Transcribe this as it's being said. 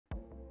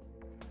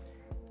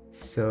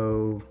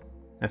So,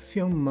 a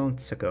few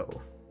months ago,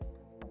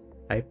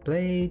 I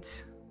played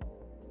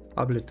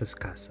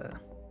Obligatory.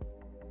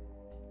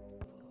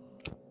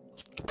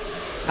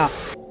 Ah!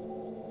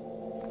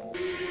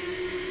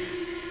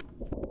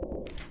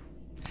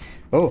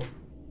 Oh!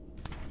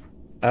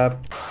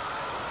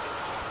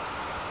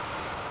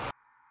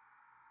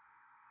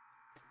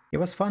 It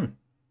was fun,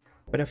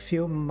 but a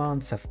few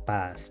months have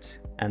passed,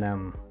 and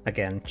I'm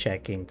again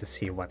checking to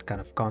see what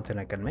kind of content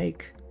I can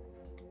make,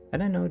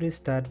 and I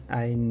noticed that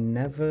I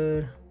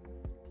never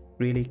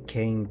really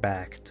came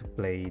back to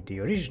play the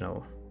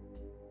original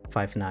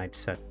Five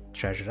Nights at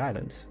Treasure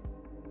Island.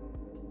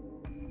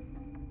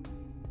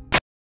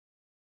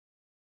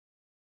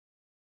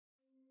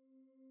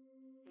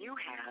 You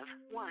have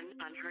one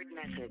unheard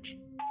message.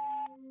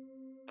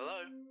 Hello,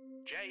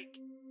 Jake.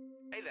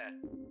 Hey there,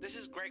 this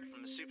is Greg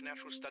from the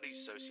Supernatural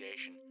Studies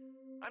Association.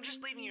 I'm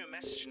just leaving you a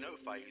message to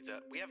notify you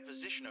that we have a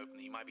position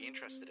open that you might be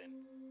interested in.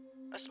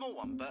 A small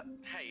one, but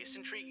hey, it's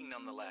intriguing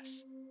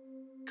nonetheless.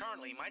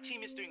 Currently, my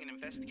team is doing an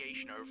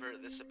investigation over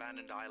at this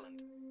abandoned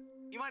island.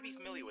 You might be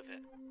familiar with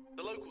it.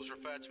 The locals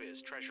refer to it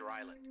as Treasure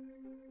Island.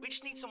 We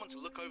just need someone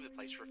to look over the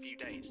place for a few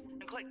days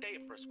and collect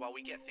data for us while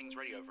we get things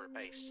ready over at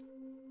base.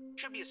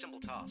 Should be a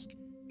simple task,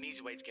 an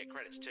easy way to get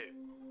credits too.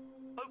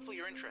 Hopefully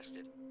you're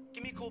interested.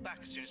 Give me a call back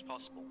as soon as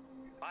possible.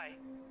 Bye.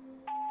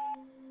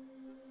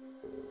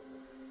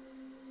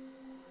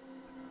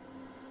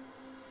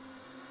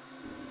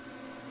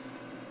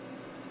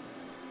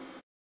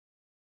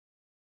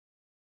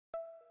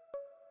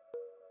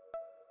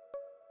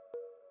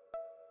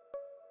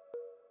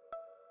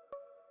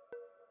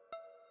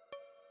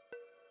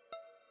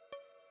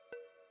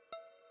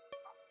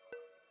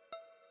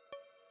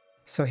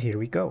 So here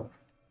we go.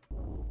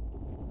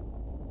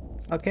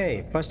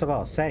 Okay, first of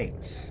all,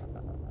 settings.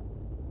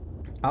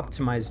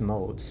 Optimize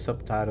mode,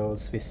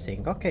 subtitles,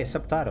 VSync. Okay,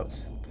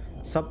 subtitles.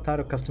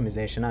 Subtitle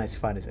customization, as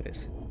fine as it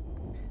is.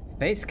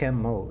 Facecam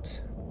mode.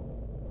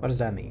 What does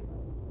that mean?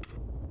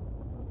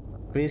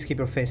 Please keep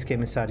your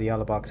facecam inside the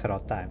yellow box at all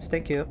times.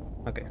 Thank you.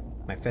 Okay,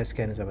 my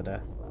facecam is over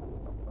there.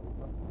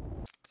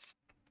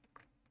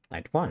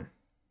 Night 1.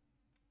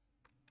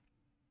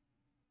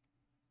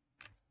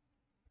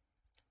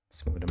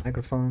 Let's move the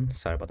microphone.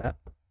 Sorry about that.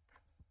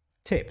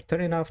 Tip: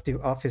 turning off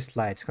the office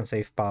lights can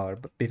save power,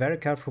 but be very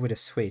careful with the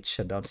switch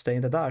and don't stay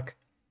in the dark.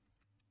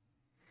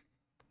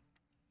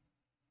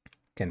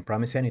 Can't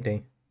promise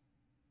anything.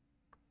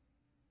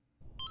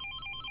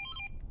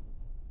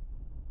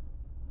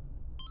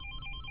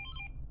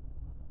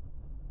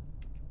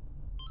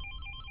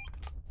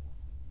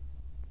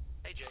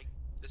 Hey Jake,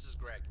 this is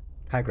Greg.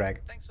 Hi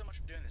Greg. Thanks so much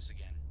for doing this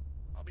again.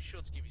 I'll be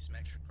sure to give you some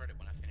extra credit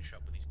when I finish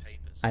up with these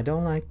papers. I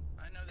don't like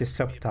know the this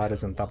can be a bit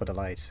subtitles on top of the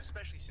overwhelming, lights.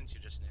 especially since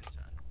you're just an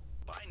intern.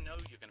 But I know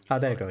you're going to be Oh,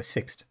 there you fine. go, it's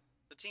fixed.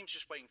 The team's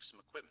just waiting for some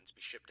equipment to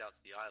be shipped out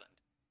to the island,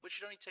 which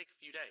should only take a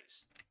few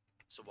days.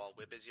 So while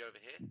we're busy over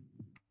here,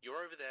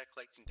 you're over there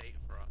collecting data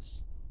for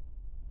us.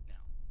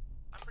 Now,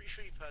 I'm pretty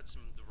sure you've heard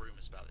some of the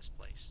rumors about this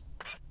place.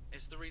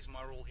 It's the reason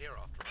why we're all here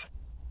after all.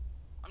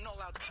 I'm not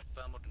allowed to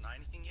confirm or deny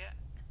anything yet,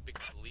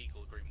 because of the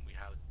legal agreement we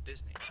have with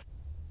Disney.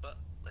 But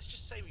let's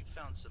just say we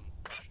found some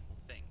questionable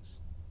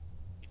things.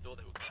 We thought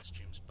they were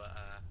costumes, but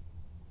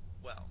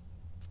well,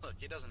 look,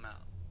 it doesn't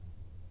matter.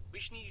 We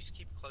just need you to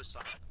keep a close eye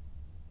on them.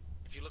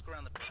 If you look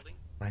around the building,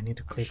 I need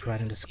to click right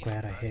in the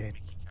square, I hate it.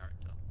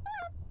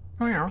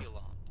 Don't be alarmed.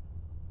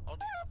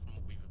 Oddly enough, from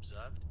what we've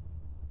observed,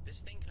 this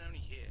thing can only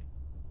hear.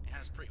 It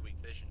has pretty weak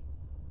vision.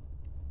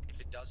 If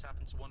it does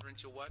happen to wander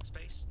into your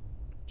workspace,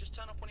 just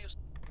turn off one of your...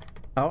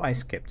 Oh, I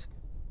skipped.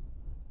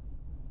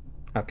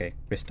 Okay,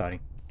 restarting.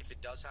 If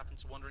it does happen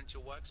to wander into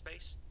your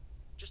workspace,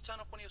 just turn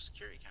off one of your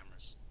security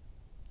cameras.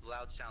 The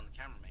loud sound the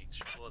camera makes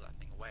should lure that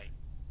thing away.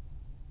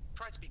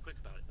 Try to be quick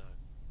about it though.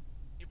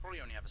 You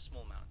probably only have a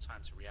small amount of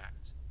time to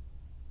react.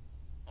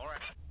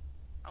 Alright,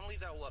 I'm gonna leave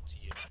that all up to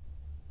you.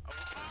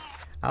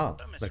 Oh,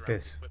 Don't mess like around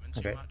this. with equipment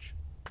too Okay. much.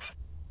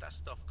 That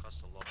stuff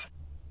costs a lot.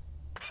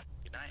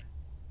 Good night.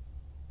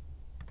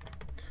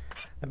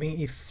 I mean,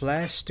 it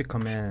flashed the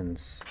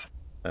commands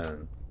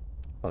for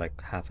like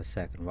half a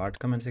second. What are the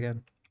commands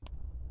again?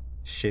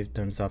 Shift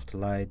turns off the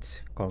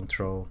lights,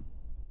 control,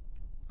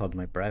 hold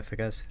my breath, I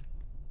guess,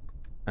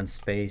 and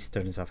space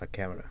turns off a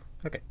camera.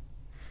 Okay.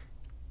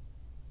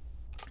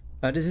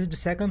 This is the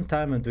second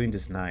time I'm doing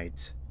this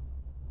night.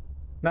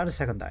 Not the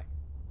second time.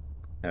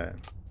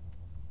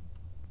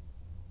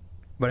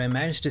 But I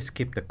managed to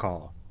skip the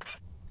call,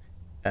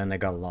 and I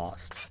got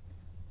lost.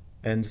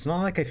 And it's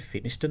not like I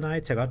finished the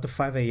night, I got to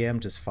 5 AM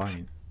just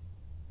fine.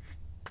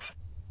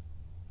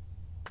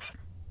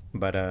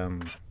 But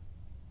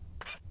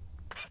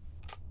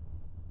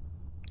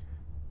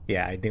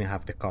yeah, I didn't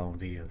have the call on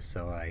video,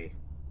 so I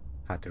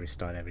had to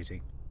restart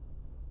everything.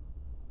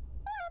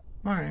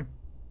 Alright.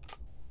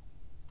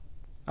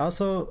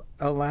 Also,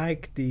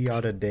 unlike the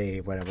other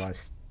day when I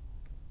was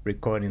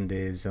recording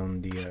this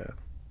on the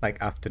like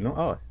afternoon.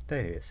 Oh, there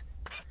it is.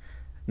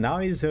 Now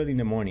it's early in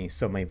the morning,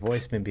 so my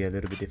voice may be a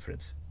little bit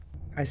different.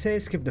 I say I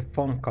skipped the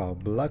phone call,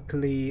 but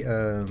luckily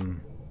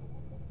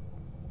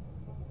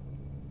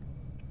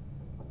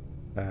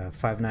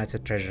Five Nights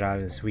at Treasure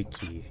Island's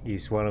wiki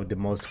is one of the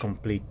most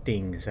complete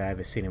things I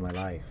ever seen in my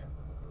life.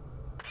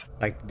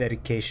 Like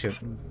dedication.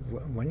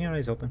 When your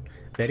eyes open,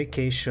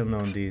 dedication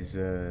on these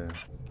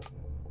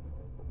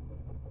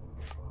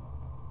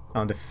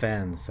on the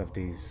fans of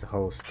this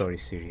whole story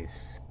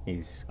series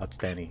is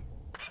outstanding.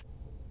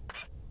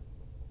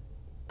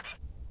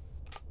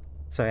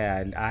 So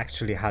yeah, I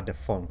actually had a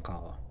phone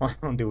call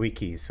on the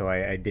wiki, so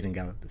I didn't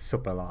get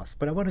super lost.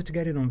 But I wanted to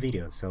get it on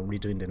video, so I'm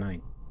redoing the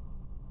 9.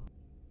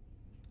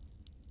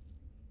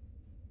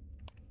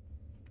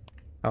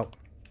 Oh.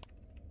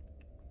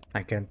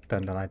 I can't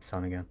turn the lights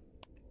on again.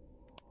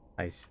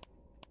 I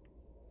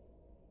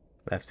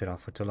left it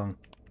off for too long.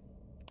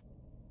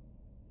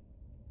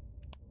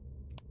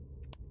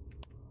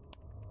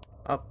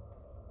 Oh.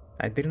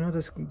 I didn't know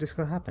this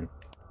could happen.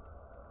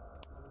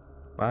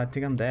 Well, I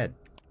think I'm dead.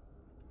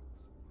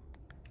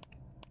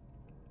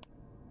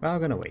 Well,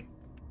 I'm gonna wait.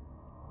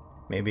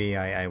 Maybe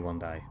I won't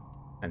die.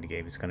 And the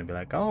game is gonna be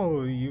like,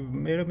 oh, you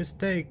made a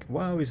mistake.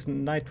 Wow, it's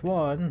night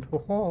 1.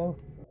 Ho ho.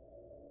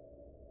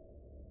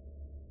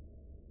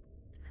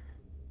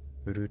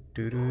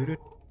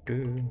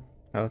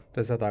 Oh,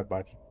 there's a dog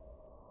barking.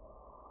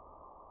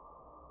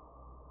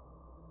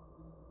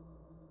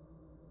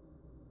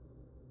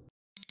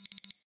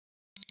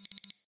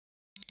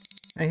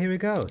 And here we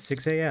go,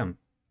 6 a.m.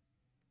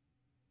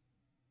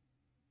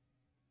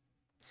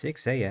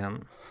 6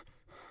 a.m.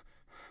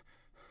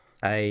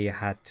 I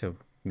had to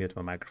mute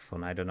my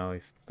microphone. I don't know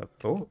if...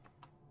 Oh!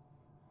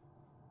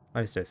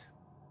 What is this?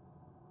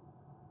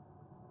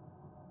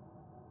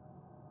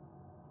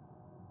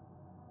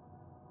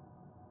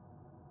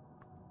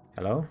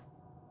 Hello?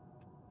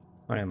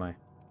 Where am I?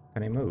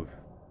 Can I move?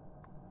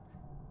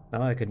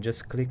 Now I can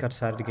just click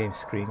outside the game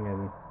screen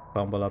and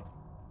bumble up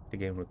the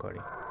game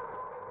recording.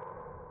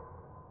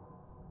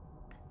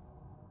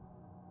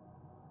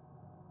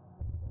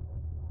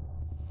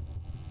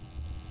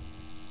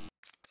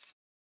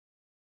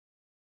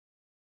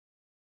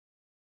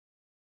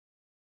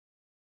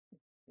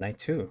 Night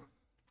 2.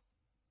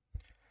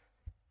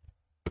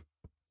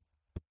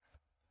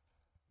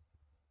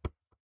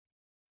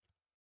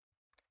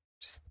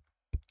 Just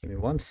give me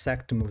 1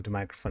 sec to move the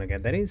microphone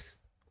again. That is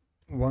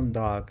one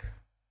dog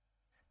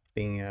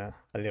being a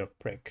little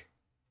prick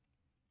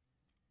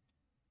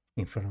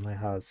in front of my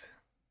house.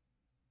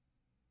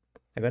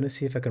 I'm gonna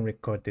see if I can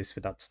record this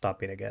without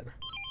stopping again.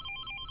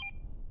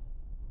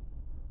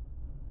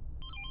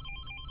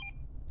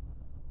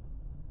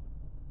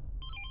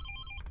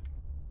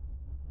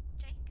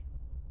 Jake?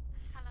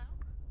 Hello?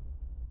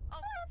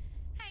 Oh,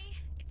 hey,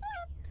 it's me,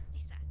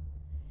 Lisa.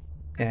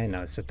 Yeah, I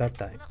know, it's the third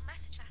time. Little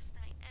message last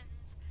night, and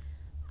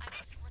I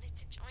just wanted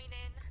to join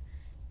in.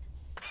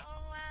 So,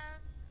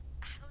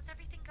 how's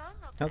everything going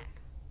over Nope.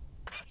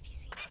 there? Did you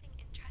see anything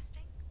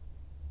interesting?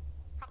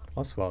 Probably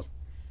Oswald. not.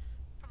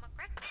 From what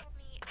Greg told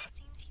me, it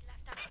seems he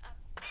left out a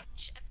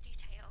bunch of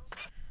details.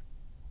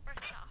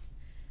 First off,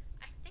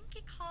 I think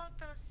he called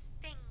those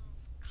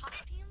things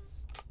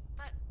costumes,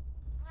 but,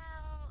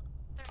 well,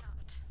 they're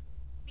not.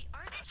 We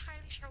aren't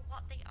entirely sure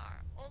what they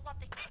are or what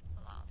they're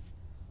capable of.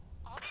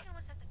 All we know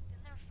is that they've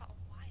been there for a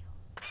while.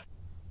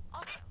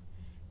 Also,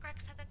 Greg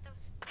said that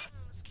those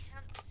things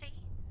can't see,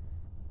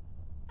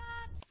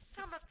 but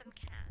some of them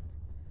can.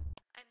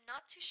 I'm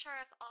not too sure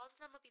if all of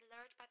them will be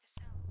lured by the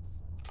sounds.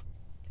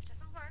 If it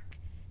doesn't work,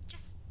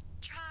 just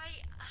try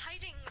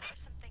hiding or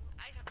something.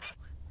 I don't know.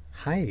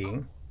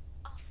 Hiding?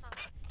 Also,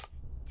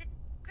 did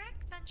Greg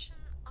mention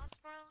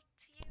Oswald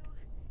to you?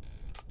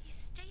 He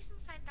stays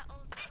inside the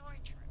old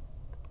storage room.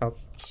 Oh,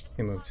 He shouldn't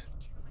he moved. cause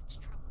you too much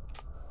trouble.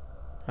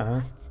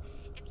 Uh-huh.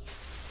 But if you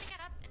happen to get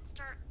up and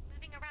start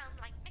moving around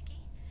like Mickey,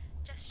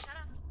 just shut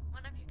off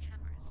one of your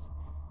cameras.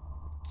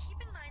 Keep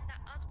in mind that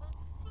Oswald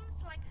seems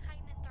to like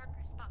hiding in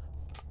darker spots,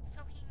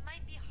 so he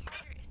might be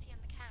harder to see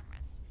on the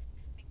cameras.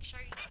 Make sure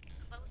you take a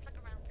close look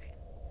around for him.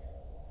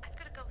 I've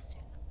got to go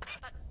soon,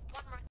 but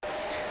one more thing.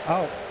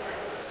 Oh.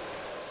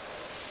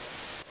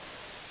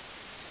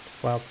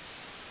 Well.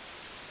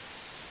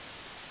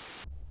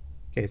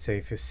 Okay, so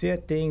if you see a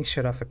thing,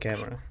 shut off a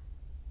camera.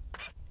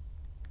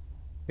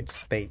 With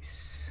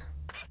space.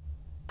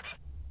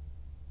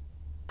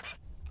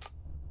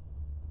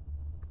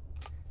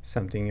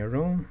 Something in your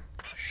room,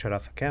 shut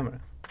off a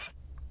camera.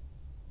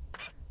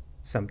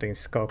 Something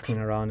skulking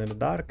around in the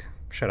dark,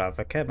 shut off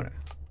a camera.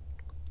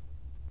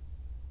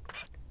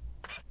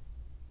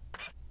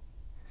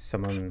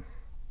 Someone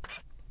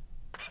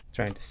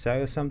trying to sell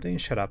you something,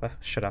 shut off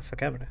a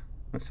camera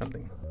or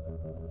something.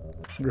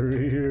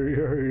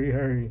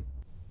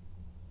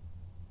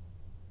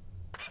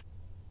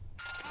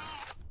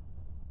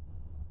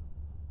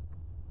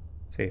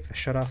 So if I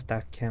shut off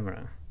that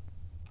camera,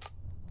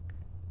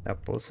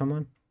 that pull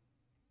someone?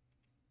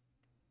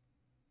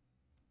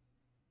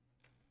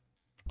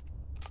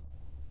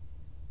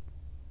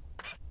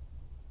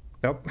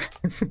 Nope.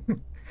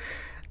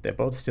 They're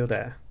both still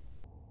there.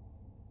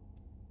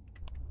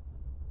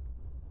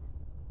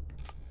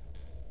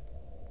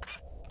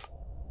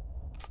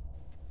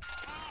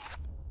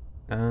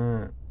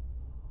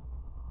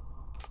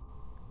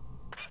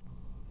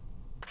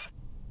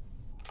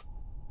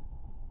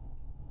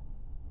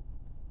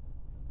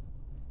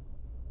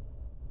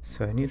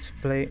 So I need to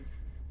pay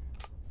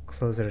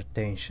closer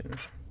attention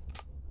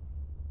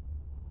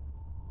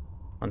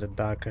on the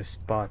darker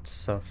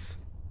spots of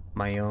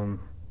my own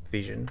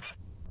vision.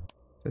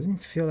 Doesn't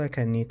feel like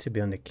I need to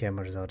be on the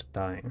cameras all the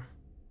time.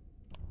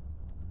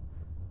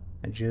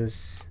 I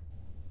just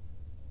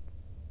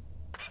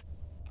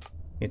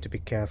need to be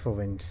careful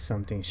when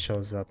something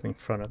shows up in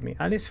front of me,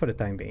 at least for the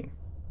time being.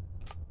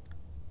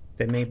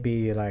 There may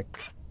be like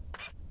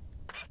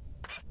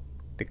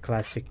the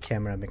classic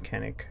camera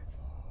mechanic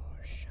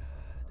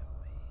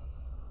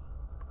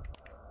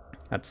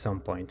at some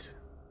point.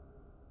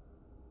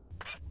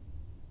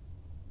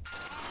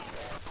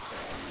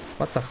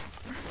 What the f—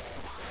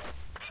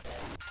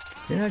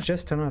 didn't I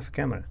just turn off the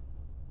camera?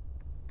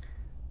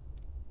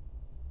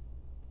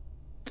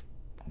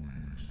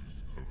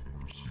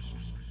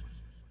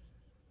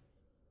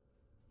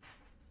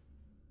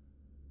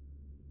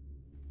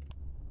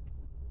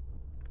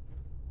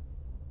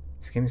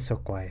 This game is so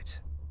quiet.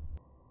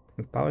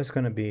 The power is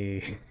gonna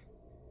be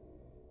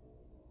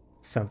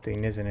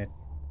something, isn't it?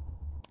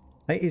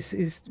 Like it's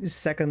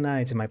second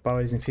night and my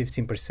power is in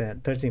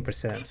 15%,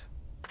 13%.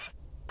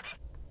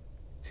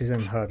 This is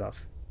unheard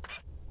of.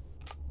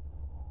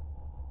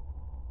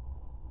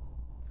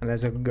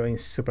 Unless I'm going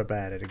super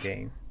bad at the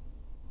game,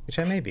 which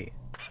I may be.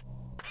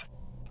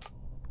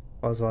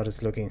 Oswald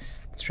is looking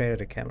straight at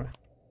the camera.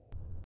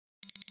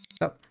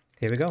 Oh,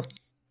 here we go.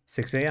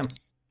 6 AM.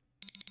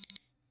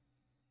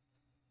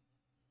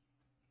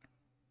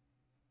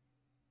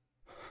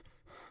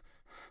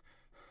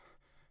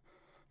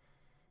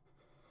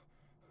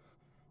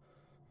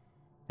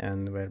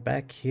 And we're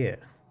back here.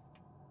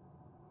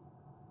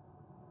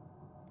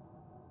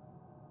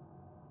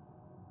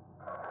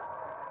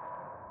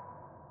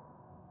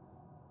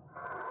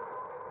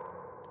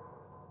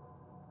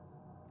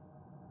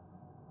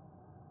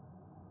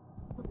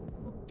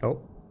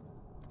 Oh,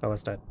 what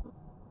was that?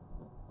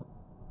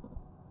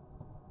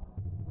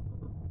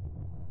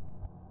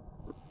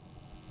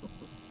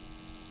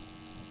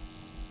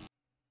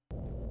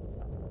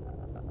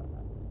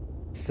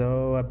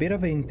 So, a bit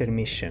of an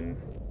intermission.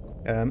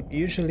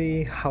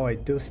 Usually how I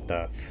do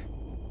stuff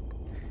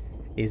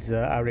is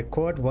I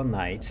record one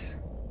night,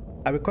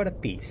 I record a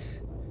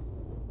piece,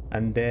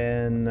 and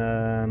then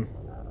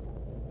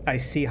I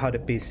see how the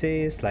piece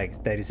is, like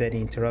if there is any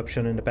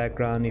interruption in the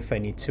background, if I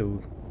need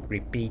to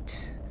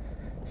repeat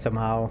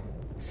somehow.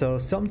 So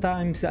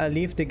sometimes I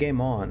leave the game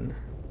on.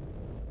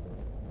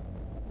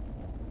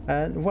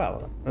 And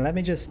well, let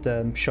me just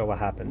show what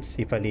happens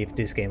if I leave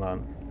this game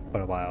on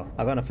for a while.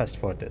 I'm gonna fast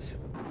forward this.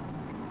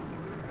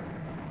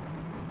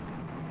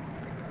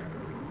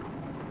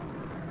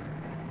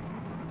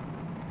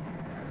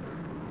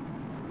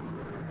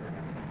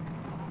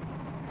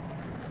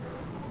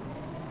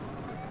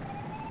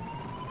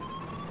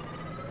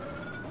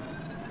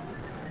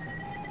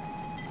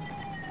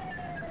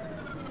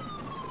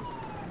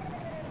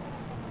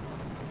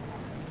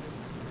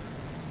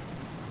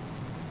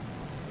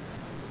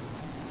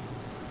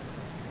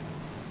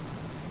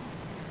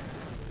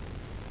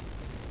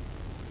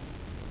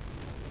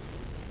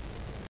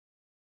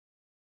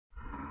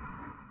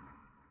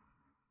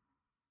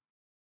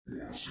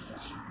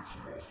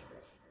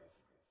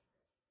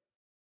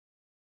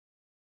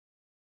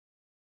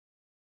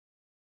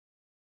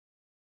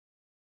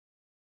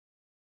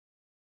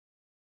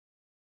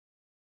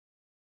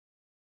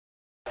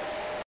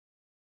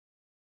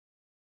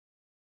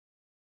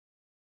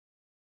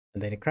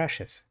 And then it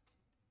crashes.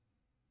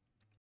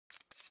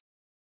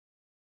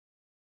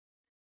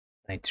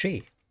 Night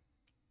 3.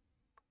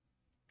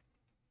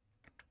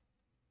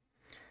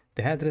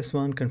 The headless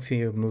one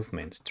configure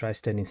movement. Try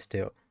standing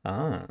still.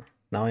 Ah,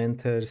 now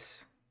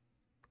enters.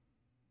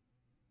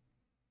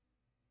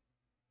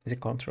 Is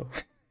it control?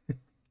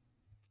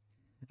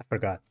 I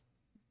forgot.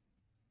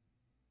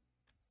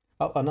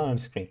 Oh, not on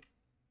the screen.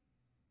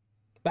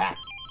 Bah!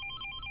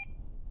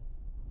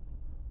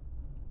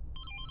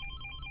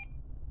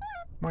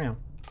 Wow.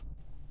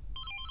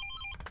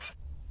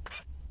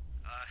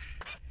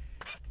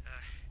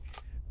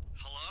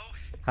 Hello?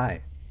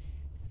 Hi.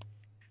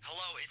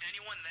 Hello, is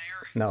anyone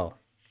there? No.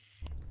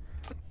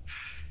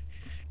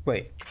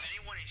 Wait. If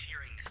anyone is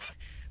hearing this,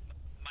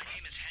 my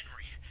name is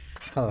Henry.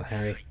 Hello,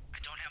 Henry.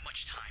 I don't have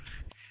much time.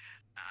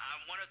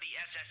 I'm one of the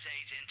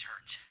SSA's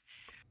interns.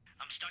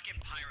 I'm stuck in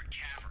pirate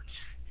caverns.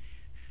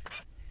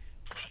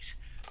 Please,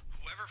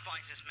 whoever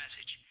finds this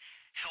message,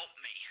 help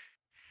me.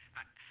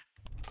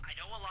 I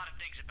know a lot of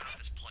things about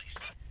this place.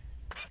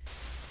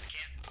 I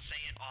can't say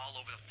it all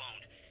over the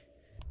phone.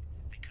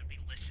 They could be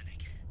listening.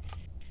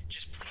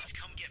 Just please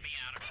come get me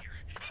out of here.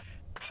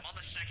 I'm on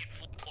the second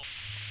floor.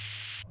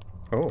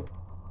 Oh.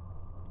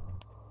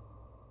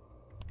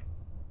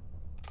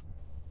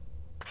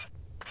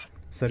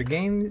 So the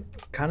game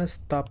kind of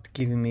stopped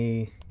giving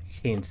me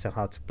hints on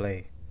how to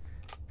play.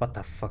 What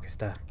the fuck is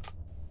that?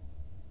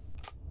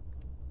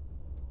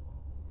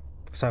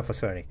 Sorry for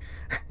swearing.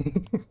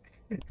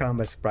 Caught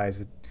by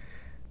surprise.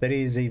 There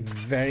is a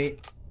very...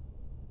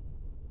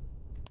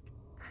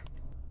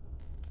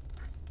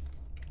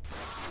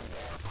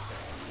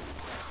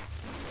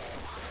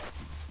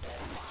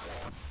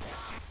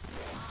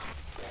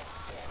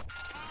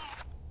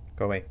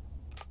 Go away.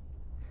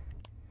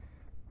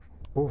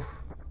 Ooh.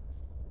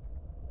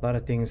 A lot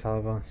of things all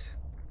at once.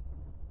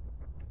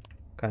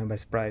 Caught me by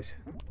surprise.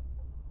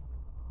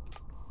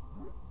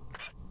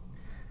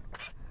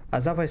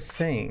 As I was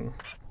saying,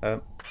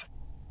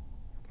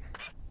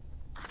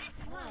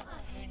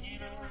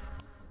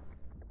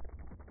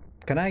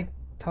 can I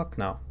talk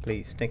now,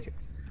 please? Thank you.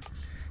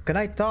 Can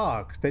I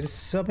talk? There's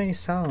so many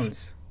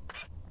sounds.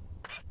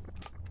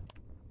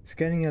 It's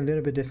getting a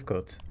little bit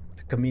difficult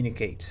to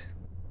communicate.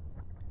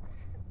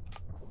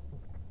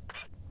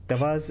 There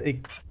was a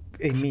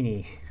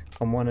mini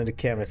on one of the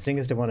cameras. Thing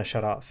is, they want to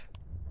shut off.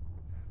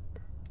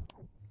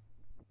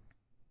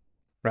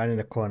 Right in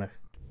the corner.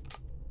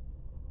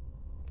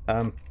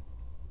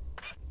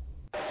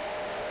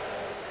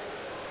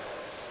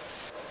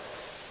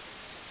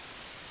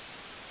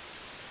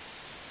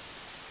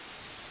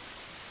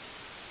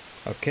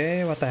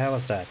 Okay, what the hell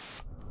was that?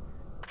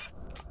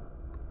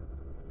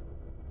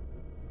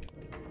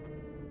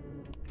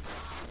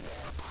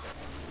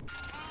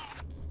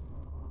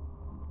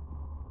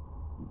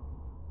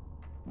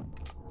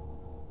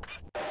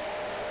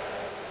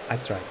 I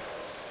tried.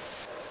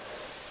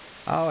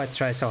 Oh, I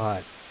tried so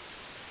hard.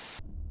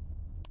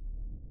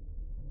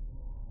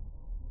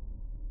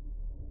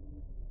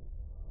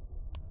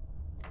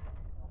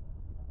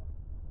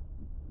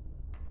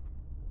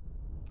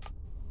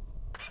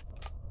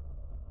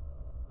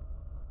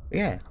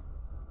 Yeah.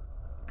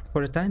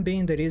 For the time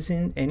being, there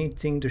isn't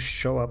anything to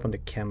show up on the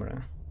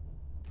camera.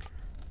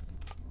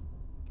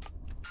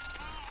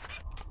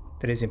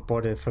 That is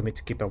important for me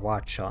to keep a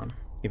watch on.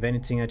 If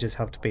anything, I just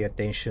have to pay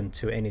attention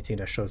to anything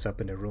that shows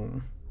up in the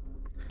room.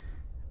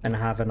 And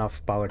have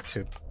enough power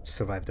to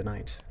survive the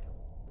night.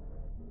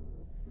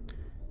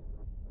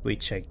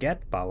 Which I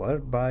get power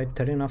by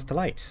turning off the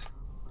lights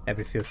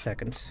every few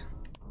seconds.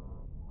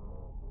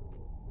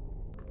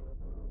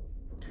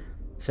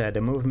 So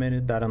the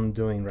movement that I'm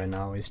doing right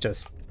now is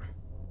just...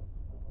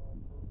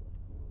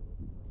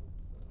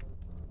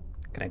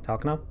 Can I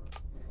talk now?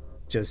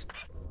 Just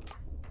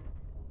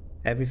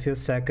every few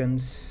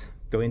seconds,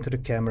 go into the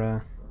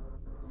camera,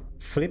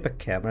 flip a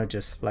camera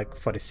just like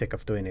for the sake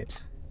of doing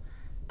it.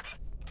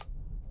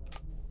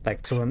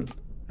 Like to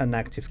an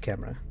active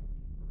camera.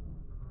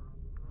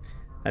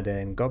 And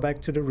then go back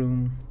to the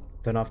room,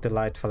 turn off the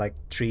light for like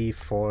 3,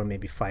 4,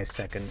 maybe 5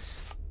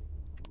 seconds.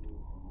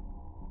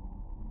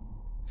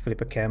 Flip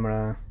a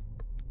camera,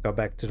 go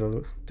back to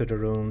the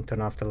room,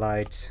 turn off the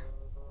lights.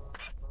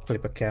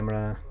 Flip a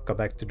camera, go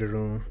back to the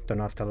room,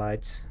 turn off the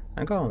lights,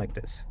 and go on like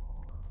this.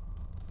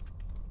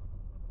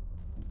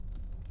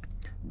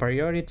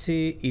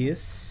 Priority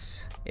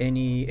is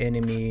any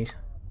enemy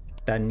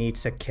that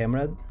needs a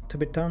camera to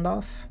be turned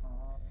off.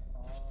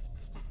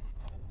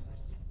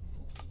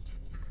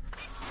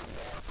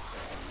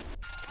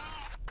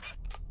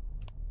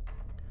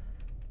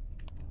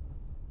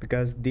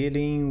 Because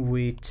dealing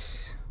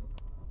with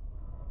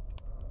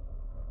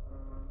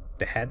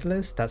the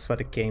headless, that's what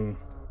the game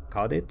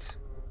called it.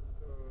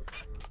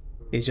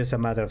 It's just a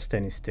matter of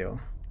standing still.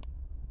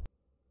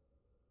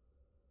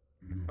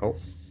 Oh.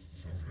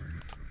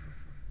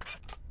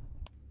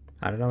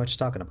 I don't know what you're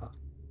talking about.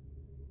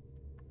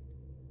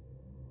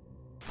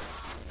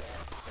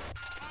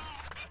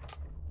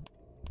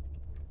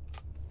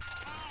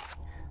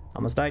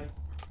 Almost died.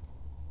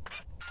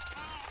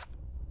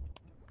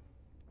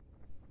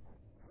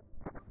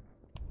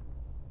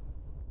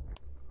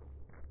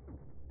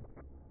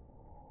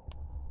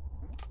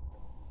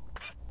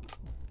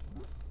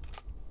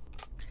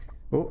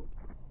 Oh,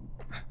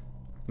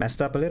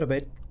 messed up a little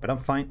bit, but I'm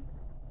fine.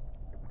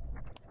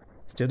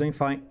 Still doing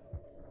fine.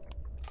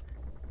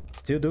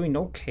 Still doing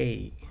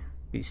okay.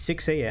 It's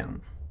 6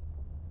 AM.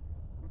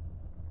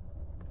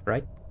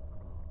 Right?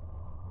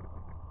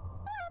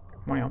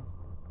 Wow.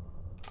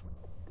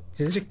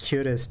 This is the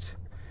cutest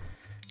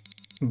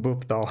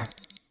boop doll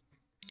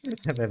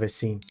I've ever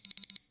seen.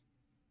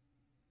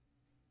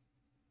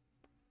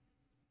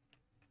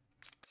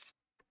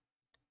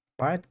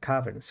 Part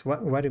caverns.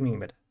 What do you mean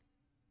by that?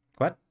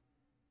 What?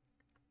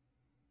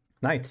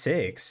 Night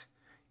 6?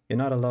 You're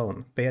not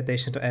alone. Pay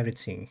attention to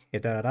everything.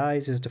 If there are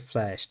eyes, is the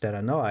flash. There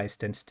are no eyes,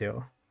 stand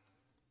still.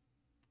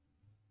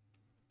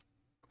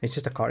 It's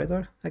just a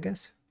corridor, I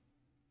guess.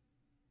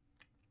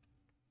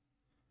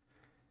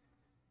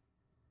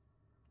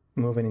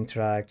 Move and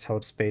interact.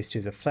 Hold space to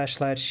use a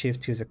flashlight.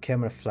 Shift to use a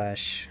camera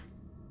flash.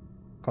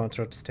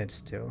 Control to stand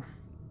still.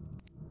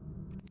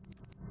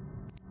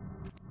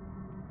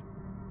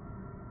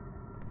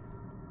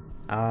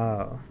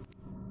 Oh.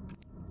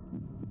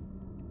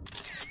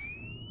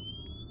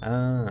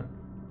 Ah.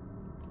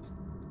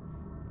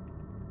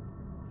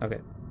 Okay.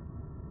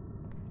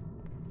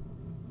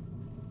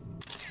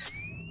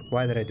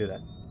 Why did I do that?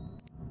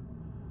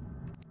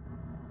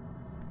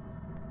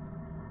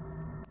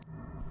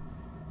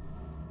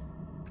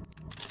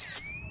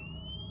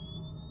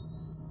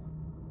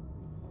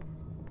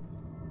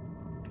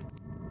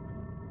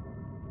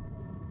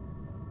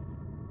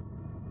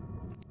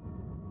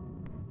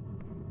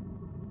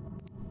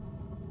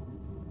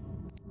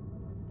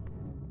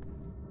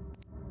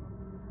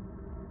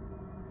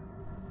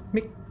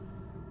 Mick...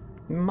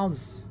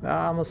 Mouse...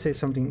 I almost say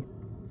something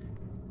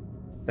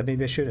that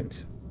maybe I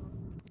shouldn't.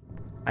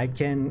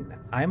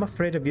 I'm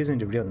afraid of using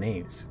the real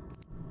names.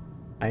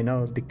 I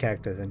know the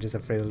characters, I'm just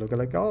afraid to look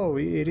like, oh,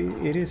 it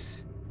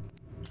is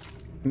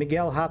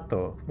Miguel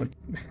Rato.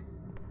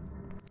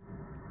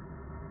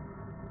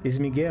 It's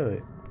Miguel.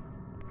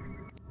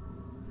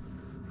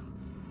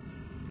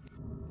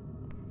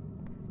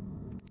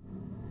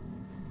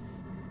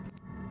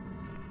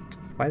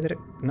 Why did it...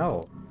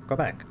 No, go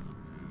back.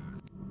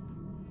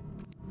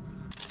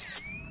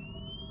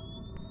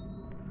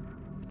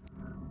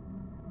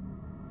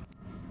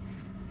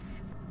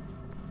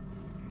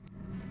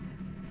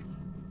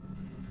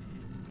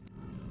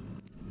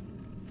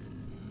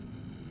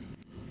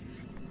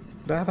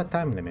 Do I have a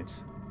time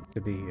limit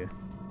to be here?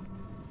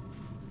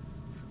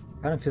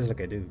 I don't feel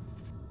like I do.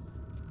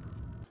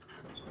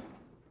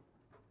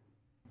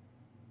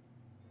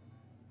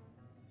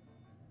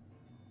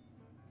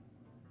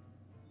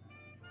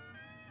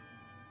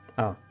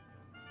 Oh.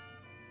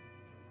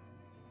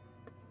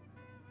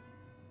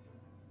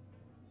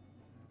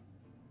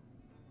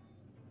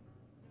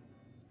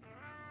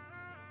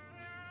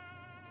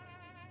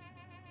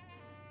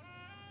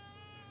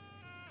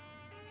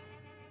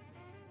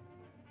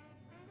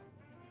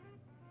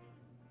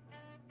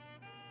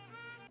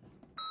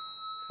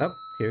 Oh,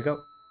 here we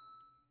go.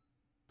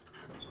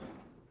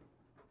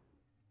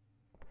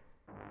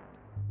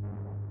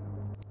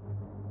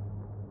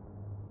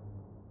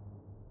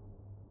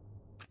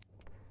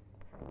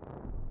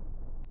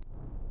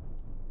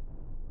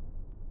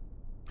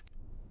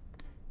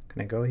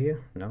 Can I go here?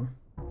 No.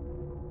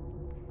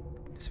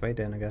 This way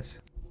then, I guess.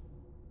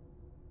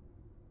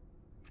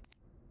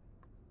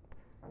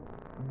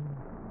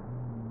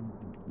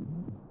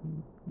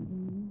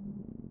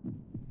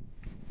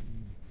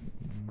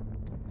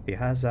 If he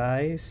has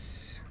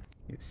eyes,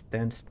 you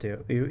stand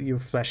still. You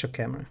flash your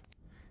camera.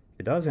 If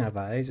he doesn't have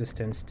eyes, you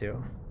stand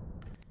still.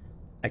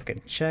 I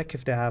can check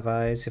if they have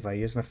eyes if I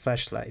use my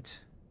flashlight.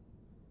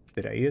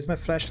 Did I use my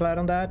flashlight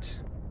on that?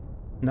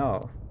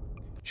 No.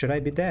 Should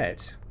I be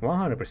dead?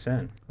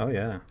 100%. Oh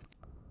yeah.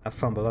 I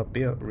fumble up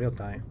real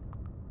time.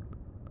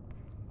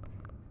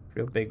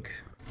 Real big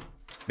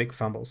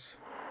fumbles.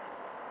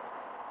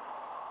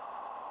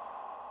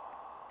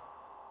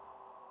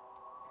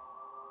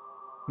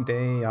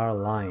 They are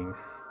lying.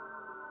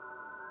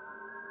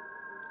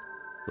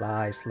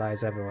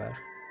 Lies everywhere.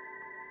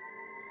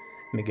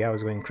 Miguel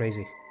is going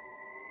crazy.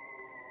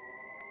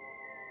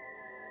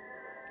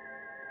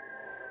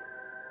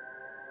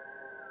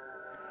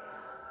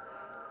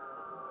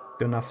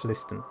 Do not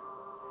listen.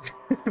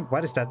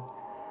 What is that?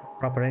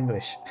 Proper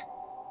English.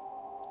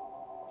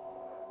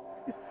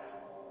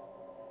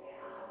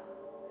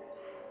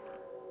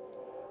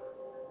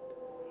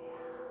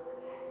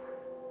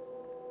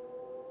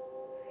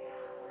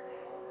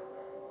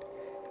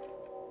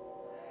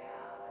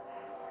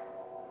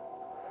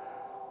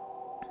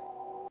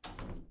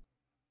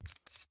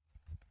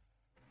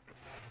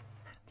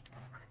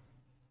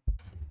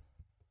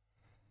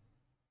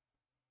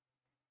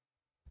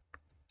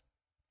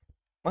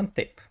 One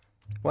tip.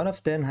 One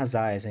of them has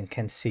eyes and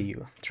can see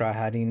you. Try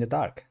hiding in the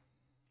dark.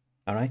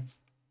 Alright?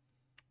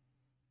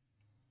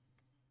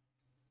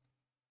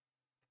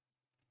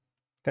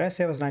 Did I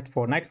say it was night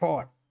 4? Night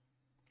 4!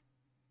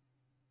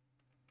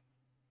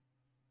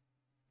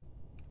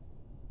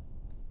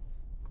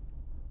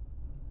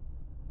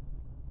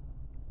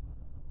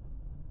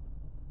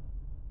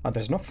 Oh,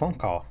 there's no phone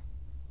call.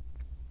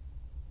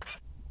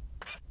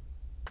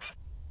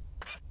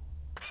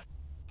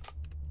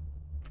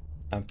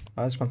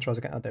 Let's controls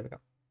again. Oh, there we go.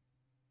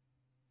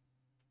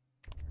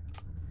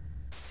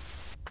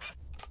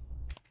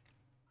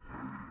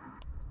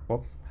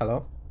 Whoop,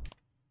 hello?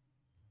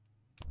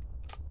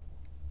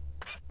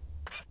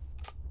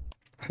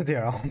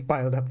 They're all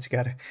piled up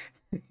together.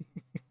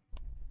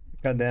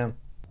 Goddamn.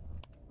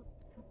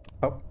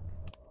 Oh.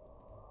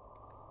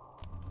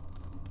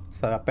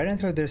 So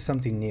apparently there's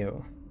something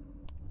new.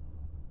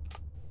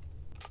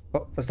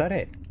 Oh, was that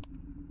it?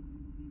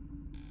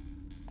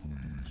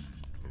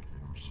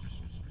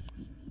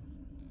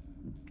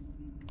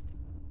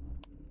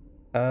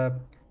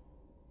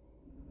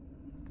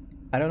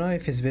 I don't know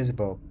if it's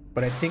visible,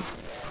 but I think...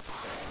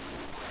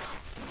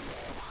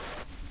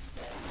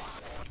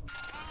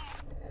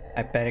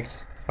 I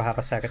panicked for half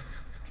a second.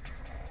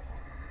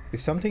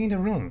 There's something in the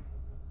room.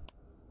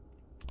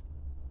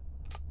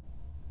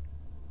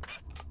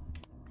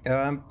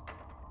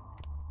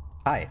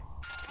 Hi.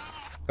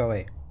 Go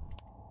away.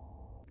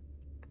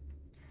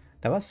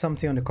 There was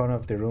something on the corner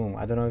of the room.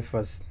 I don't know if it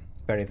was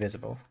very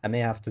visible. I may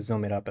have to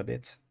zoom it up a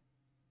bit.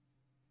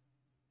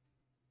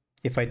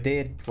 If I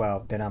did,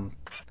 well, then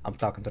I'm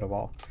talking to the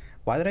wall.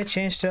 Why did I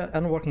change to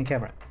unworking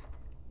camera?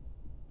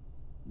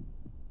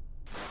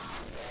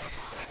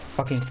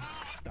 Fucking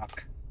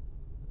duck.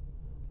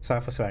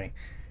 Sorry for swearing.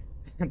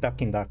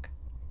 Ducking duck.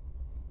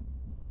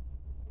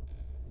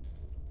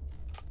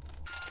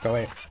 Go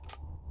away.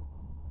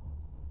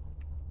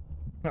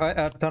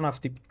 Turn off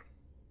the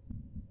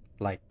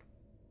light.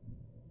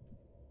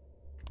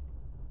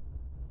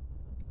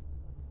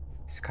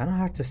 It's kind of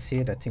hard to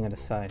see that thing on the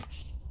side.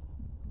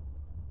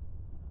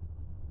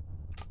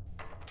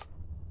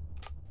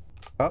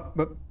 Oh,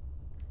 but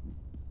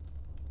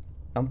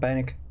don't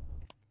panic.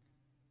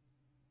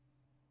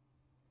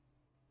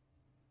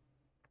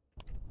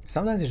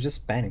 Sometimes you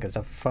just panic because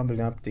I'm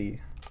fumbling up the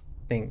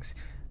things.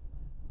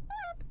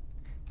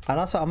 And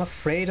also, I'm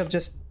afraid of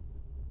just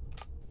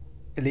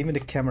leaving the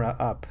camera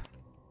up.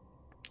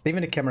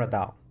 Leaving the camera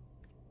down.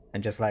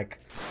 And just like...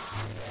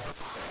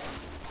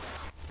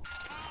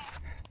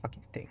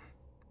 fucking thing.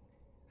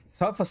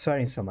 Sorry for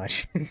swearing so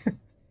much.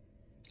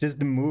 Just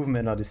the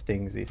movement of these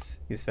things is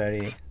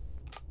very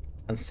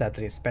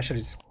unsettling, especially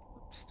this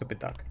stupid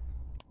dog.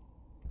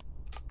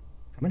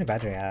 How many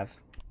battery I have?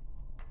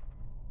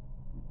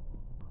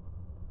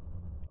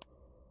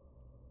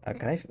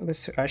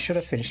 I should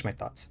have finished my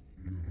thoughts.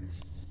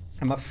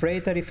 I'm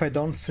afraid that if I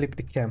don't flip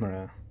the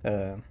camera,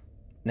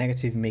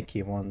 negative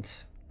Mickey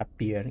won't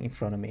appear in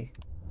front of me.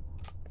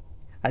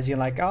 As in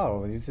like,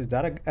 oh, is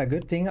that a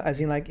good thing?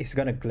 As in like, it's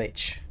gonna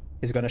glitch.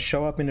 It's gonna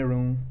show up in the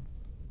room.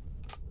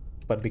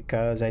 But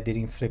because I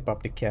didn't flip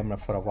up the camera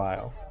for a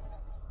while.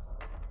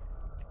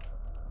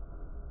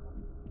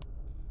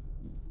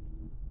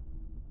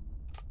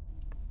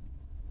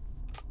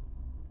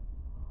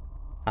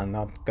 I'm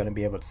not gonna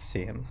be able to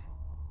see him.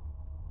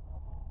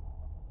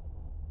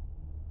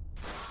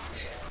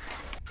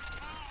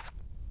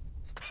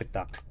 Stupid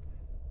duck.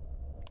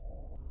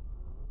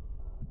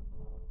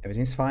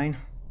 Everything's fine.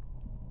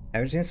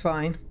 Everything's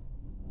fine.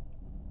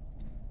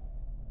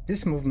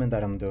 This movement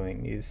that I'm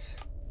doing is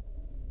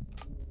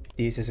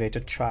the easiest way to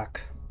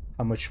track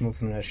how much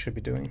movement I should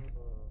be doing.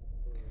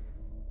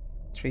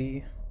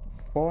 3,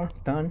 4,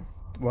 done.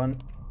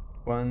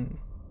 1,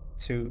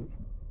 2,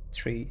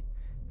 3,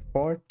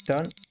 4,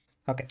 done.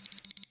 Okay.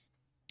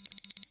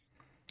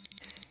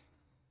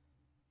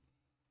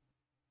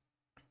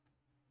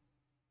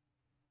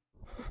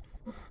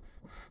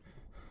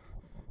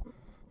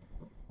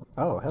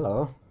 Oh,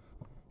 hello.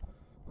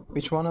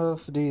 Which one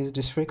of these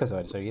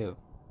freakazoids are you?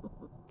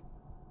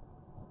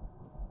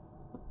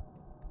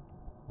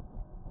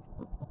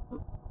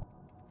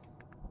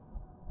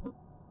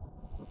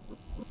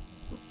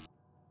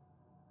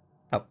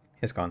 Oh,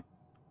 he's gone.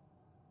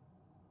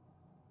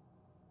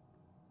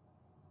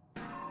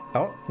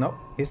 Oh, no,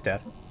 he's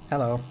dead.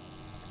 Hello.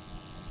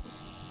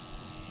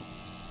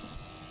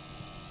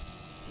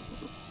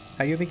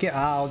 Are you Miguel?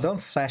 Oh, don't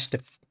flash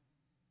the...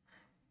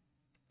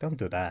 Don't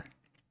do that.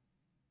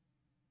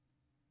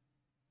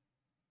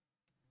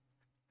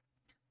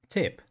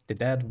 Tip, the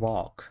dead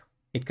walk.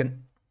 It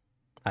can...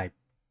 I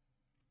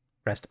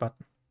pressed the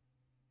button.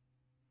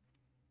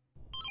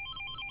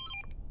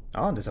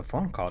 Oh, there's a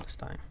phone call this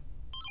time.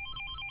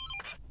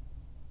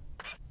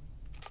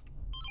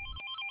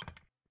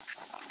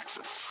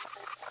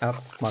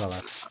 Oh, more or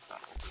less.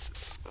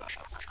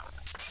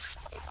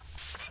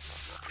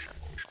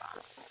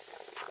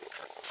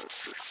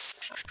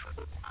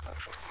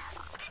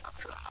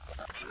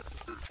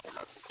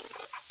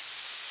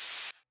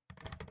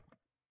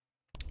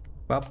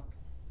 Well,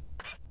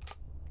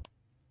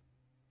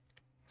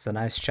 it's a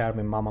nice chat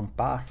with Mom and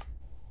Pa.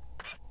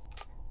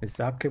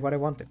 Exactly what I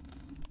wanted.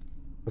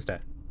 What's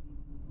that?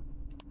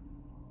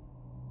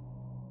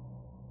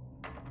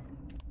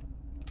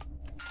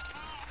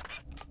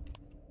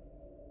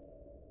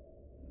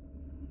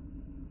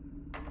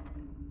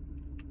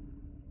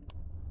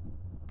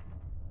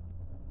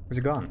 Is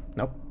it gone?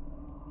 Nope.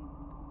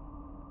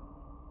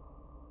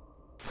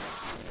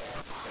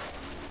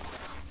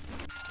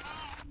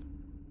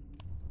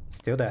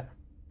 Still there.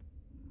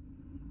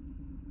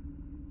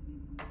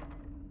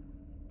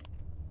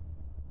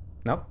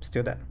 Nope,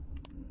 still there.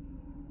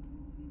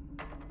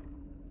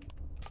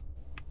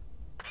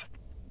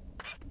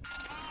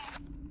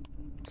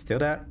 Still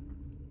there.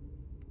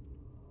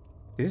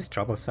 This is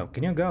troublesome.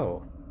 Can you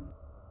go?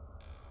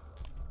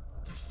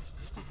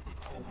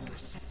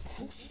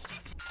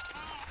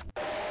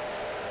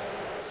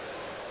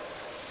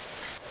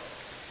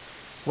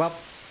 Well,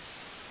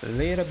 a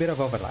little bit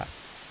of overlap.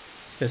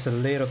 Just a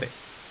little bit.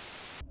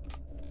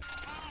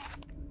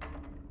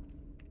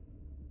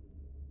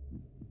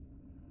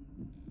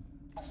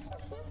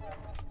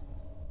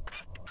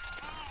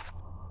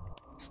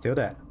 Still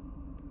there.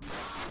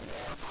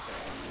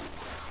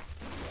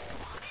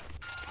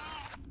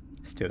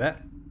 Still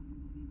there.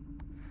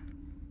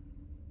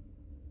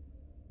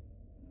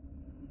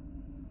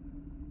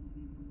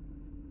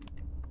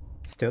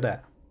 Still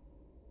there.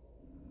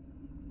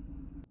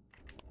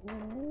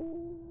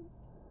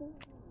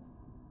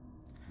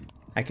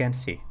 I can't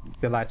see.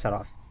 The lights are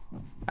off.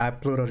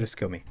 Pluto just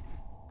killed me.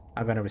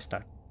 I'm gonna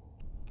restart.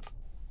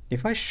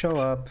 If I show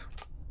up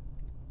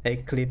a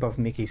clip of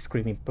Mickey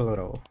screaming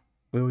Pluto,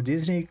 will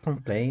Disney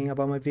complain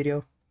about my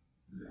video?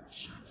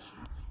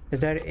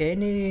 Is there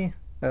any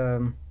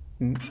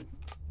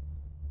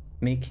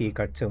Mickey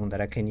cartoon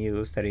that I can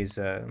use that is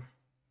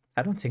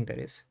I don't think there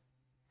is.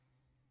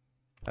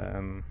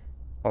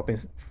 Open,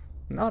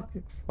 not,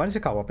 what is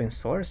it called? Open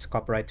source?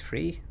 Copyright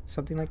free?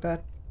 Something like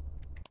that?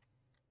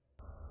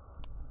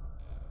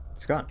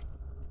 It's gone.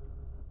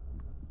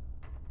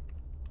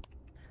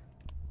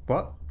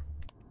 What?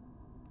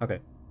 Okay.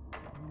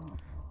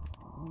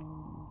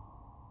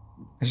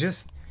 It's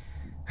just...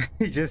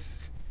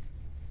 it's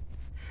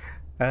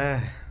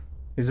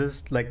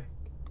just like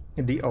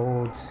the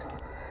old...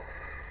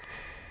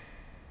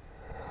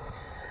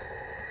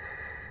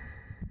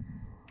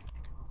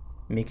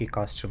 Mickey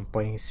costume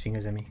pointing his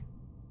fingers at me.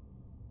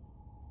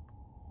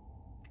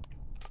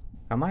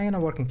 Am I in a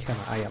working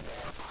camera? I am.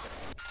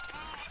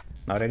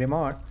 Not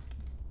anymore.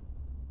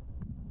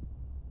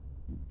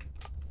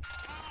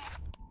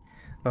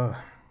 Oh.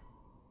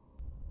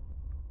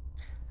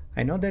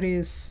 I know there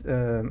is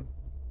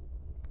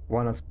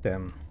one of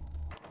them.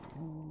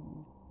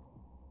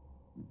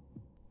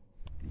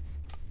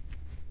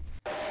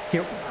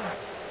 Here.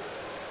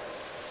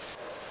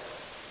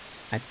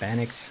 I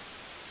panicked.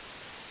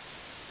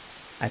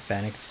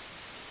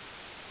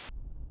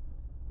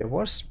 The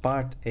worst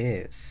part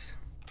is,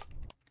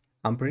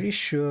 I'm pretty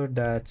sure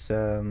that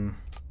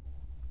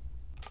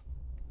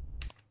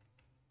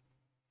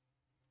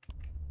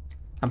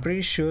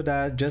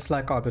just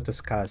like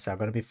Orbitus Casa are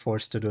gonna be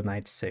forced to do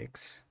night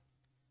 6.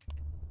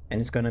 And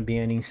it's gonna be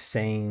an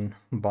insane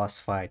boss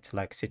fight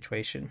like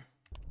situation.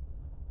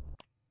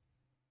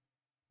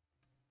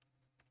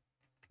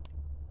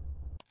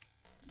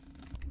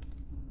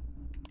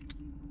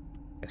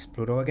 There's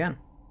Pluto again.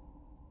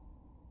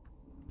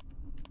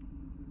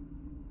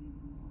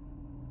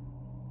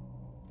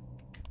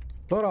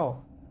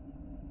 Pluto!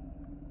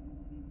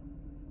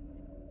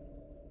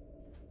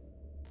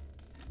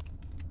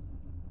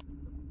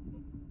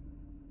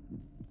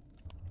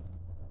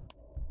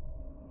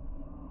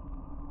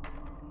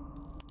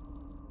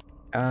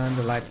 And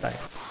the light died.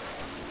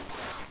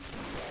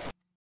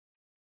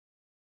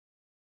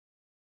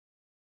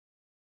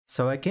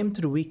 So I came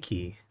to the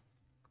wiki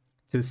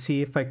to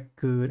see if I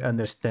could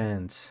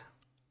understand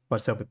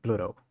what's up with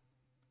Pluto,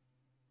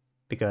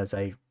 because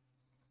I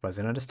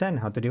wasn't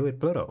understanding how to deal with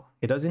Pluto.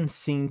 It doesn't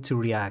seem to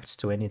react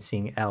to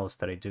anything else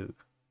that I do.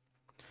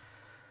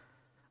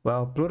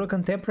 Well, Pluto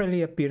can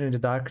temporarily appear in the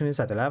darkness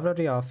at the level of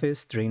the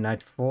office during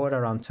night 4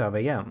 around 12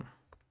 AM.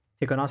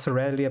 He can also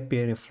rarely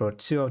appear in floor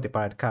 2 of the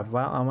pirate cave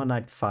while on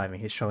night 5,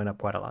 and he's showing up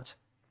quite a lot.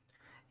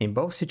 In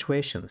both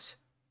situations,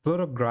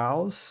 Pluto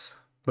growls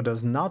but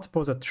does not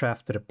pose a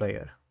threat to the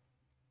player.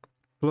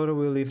 Pluto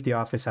will leave the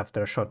office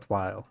after a short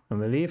while,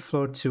 and will leave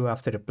floor 2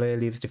 after the player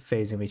leaves the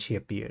phase in which he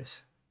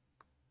appears.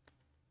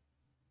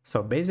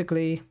 So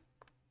basically,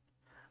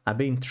 I'm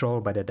being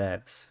trolled by the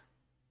devs.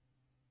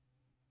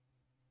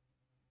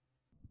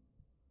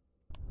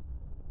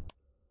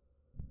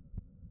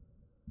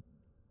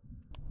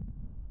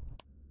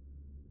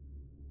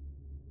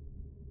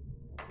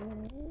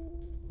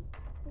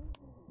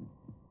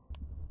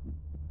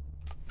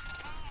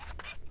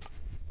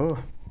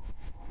 Oh,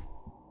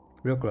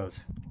 real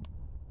close.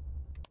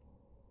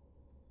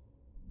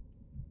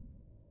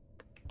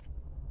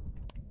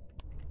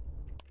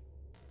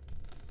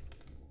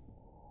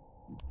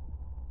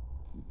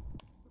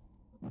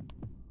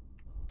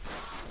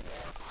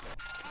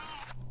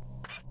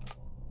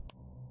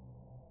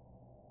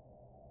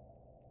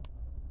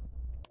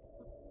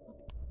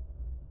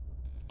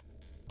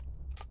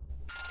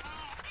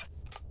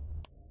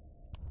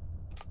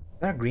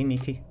 Is that a green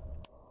Mickey?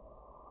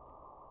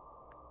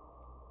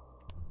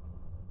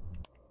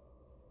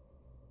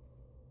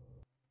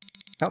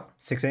 Oh,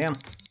 6 AM.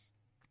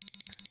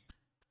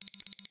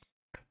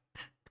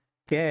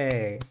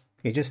 Yay!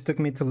 It just took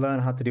me to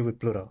learn how to deal with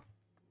Pluto.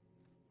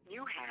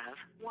 You have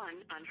one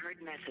unheard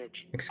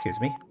message.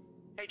 Excuse me.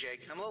 Hey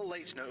Jake, I'm a little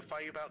late to notify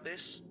you about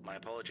this. My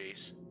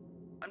apologies.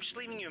 I'm just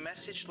leaving you a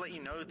message to let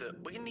you know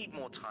that we're gonna need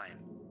more time.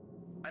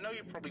 I know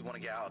you probably want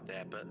to get out of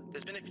there, but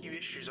there's been a few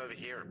issues over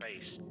here at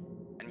base,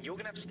 and you're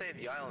gonna have to stay at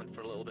the island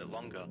for a little bit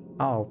longer.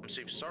 Oh. I'm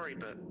super sorry,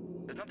 but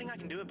there's nothing I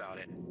can do about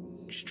it.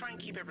 Just try and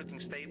keep everything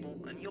stable,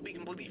 and you'll be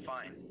completely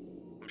fine.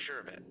 I'm sure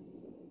of it.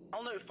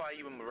 I'll notify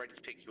you when we're ready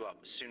to pick you up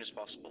as soon as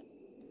possible.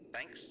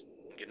 Thanks,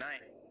 and good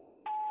night.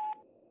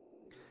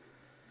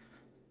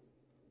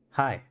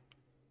 Hi.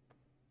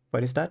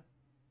 What is that?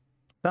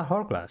 That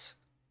Hourglass.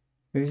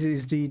 This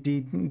is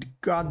the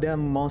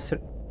goddamn monster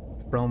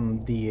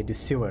from the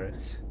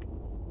sewers.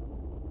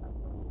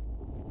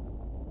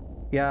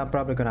 Yeah, I'm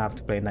probably gonna have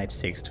to play night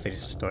 6 to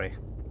finish the story.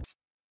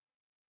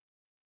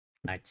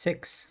 Night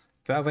 6,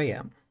 12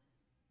 AM.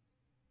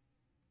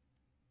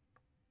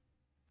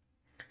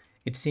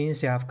 It seems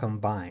they have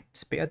combined.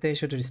 Pay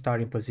attention to the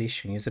starting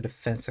position. Use the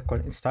defense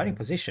according to starting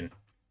position.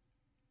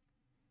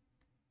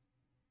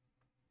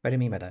 What do you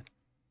mean by that?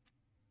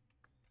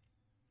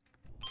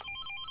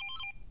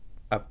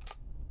 Up.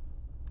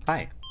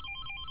 Hi.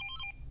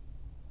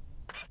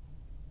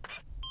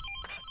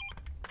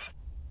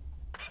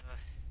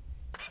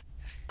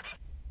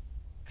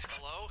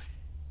 Hello?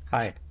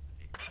 Hi.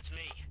 It's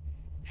me,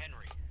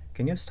 Henry.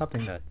 Can you stop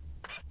doing that?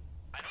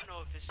 I don't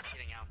know if this is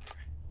getting out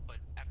there, but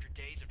after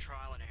days of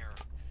trial and error,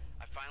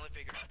 I finally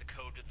figured out the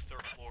code to the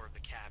 3rd floor of the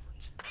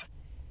caverns.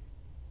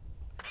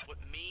 What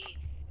me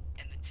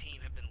and the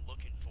team have been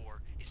looking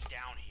for is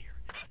down here.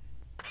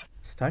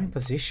 Starting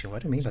position?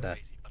 What do you mean by that?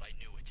 Crazy, but I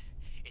knew it.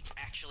 It's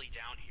actually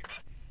down here.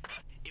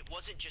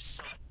 wasn't just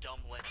some dumb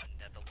legend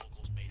that the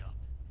locals made up.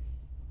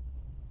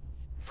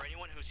 For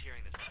anyone who's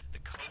hearing this, the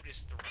code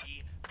is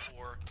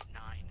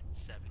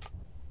 3497.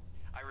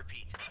 I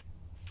repeat,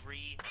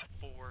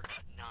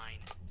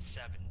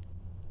 3497.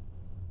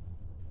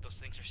 Those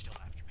things are still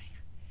after me.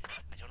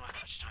 I don't know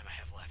how much time I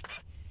have left.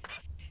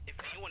 If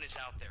anyone is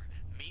out there,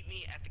 meet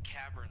me at the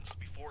caverns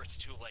before it's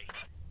too late.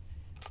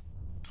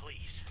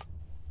 Please.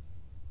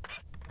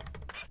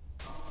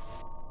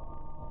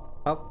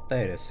 Oh,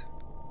 there it is.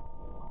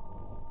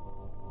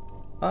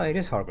 Oh, it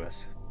is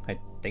Hargless, I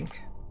think.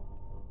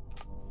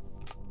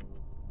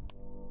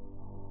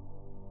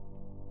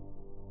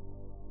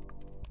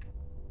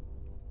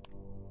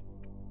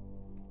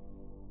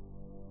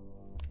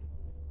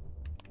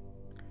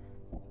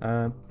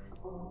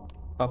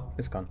 Oh,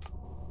 it's gone.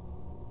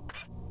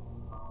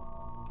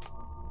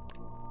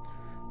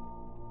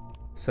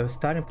 So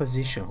starting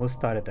position, who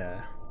started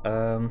there?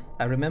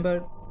 I remember,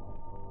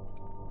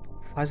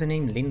 what's her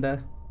name,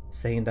 Linda,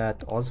 saying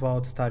that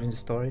Oswald started in the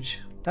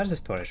storage. That's the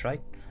storage,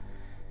 right?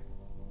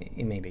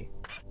 It may be.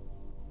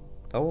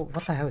 Oh,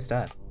 what the hell is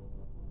that?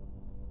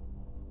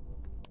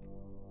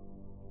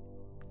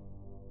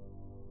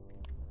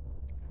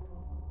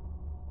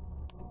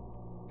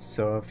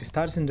 So if he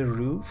starts in the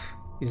roof,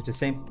 it's the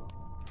same.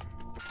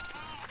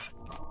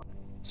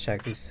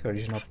 Check his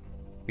original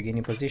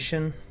beginning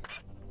position.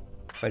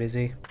 Where is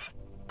he?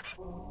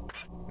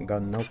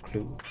 Got no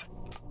clue.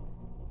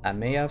 I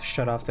may have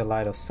shut off the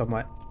light or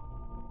somewhere.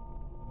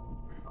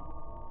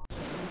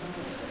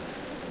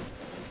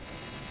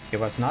 It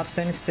was not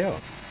standing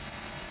still.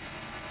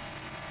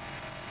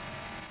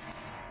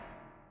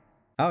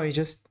 Oh, he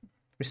just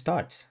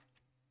restarts.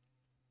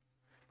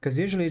 Because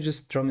usually it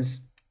just throws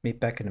me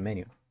back in the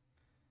menu.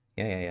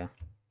 Yeah.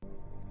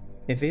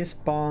 If he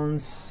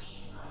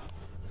spawns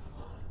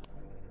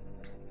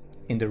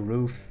in the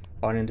roof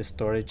or in the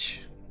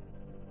storage,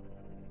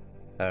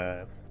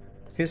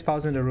 if he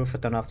spawns in the roof, I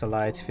turn off the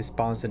lights. If he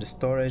spawns in the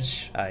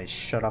storage, I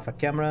shut off a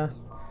camera.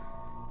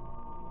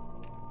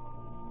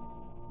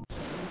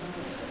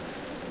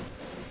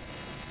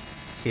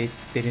 He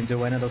didn't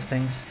do any of those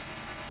things.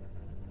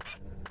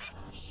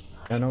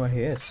 I don't know where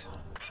he is.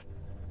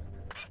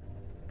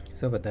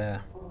 He's over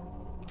there.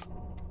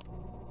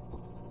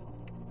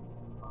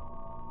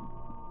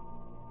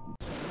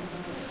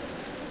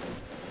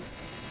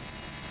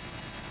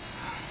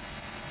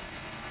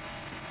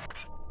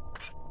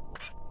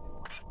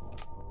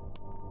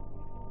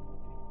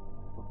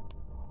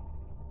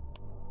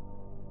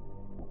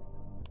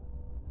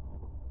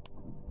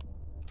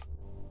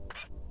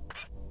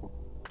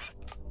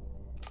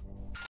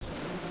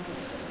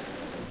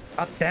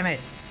 God damn it!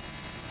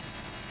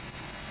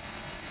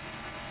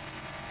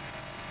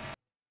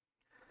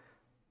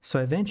 So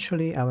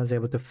eventually I was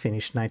able to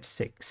finish night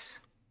 6.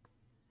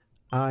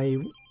 I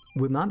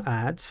will not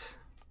add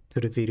to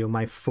the video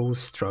my full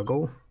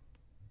struggle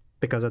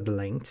because of the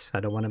length.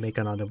 I don't want to make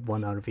another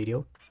 1 hour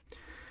video.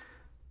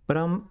 But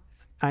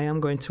I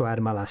am going to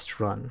add my last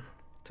run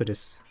to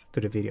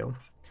the video.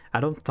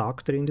 I don't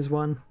talk during this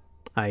one.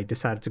 I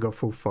decided to go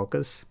full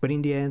focus, but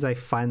in the end I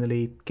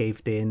finally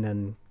caved in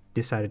and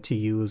decided to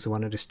use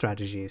one of the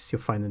strategies you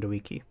find in the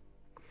wiki.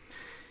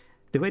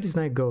 The way this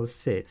night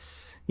goes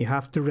is, you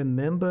have to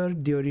remember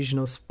the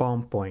original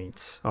spawn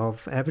point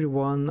of every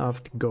one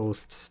of the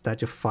ghosts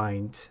that you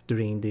find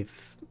during the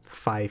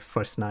 5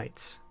 first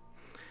nights,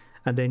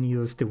 and then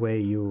use the way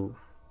you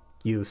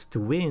used to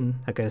win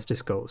against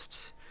these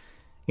ghosts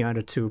in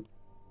order to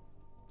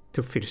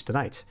finish the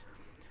night.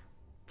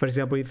 For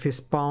example, if his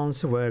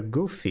spawns were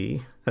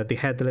Goofy, the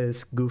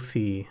headless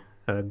Goofy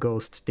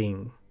ghost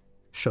thing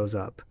shows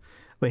up.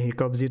 When he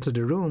comes into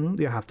the room,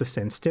 you have to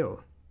stand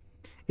still.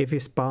 If he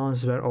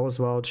spawns where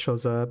Oswald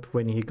shows up,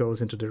 when he goes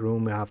into the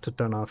room, you have to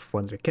turn off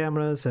one of the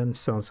cameras, and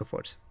so on and so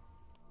forth.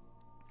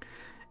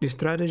 The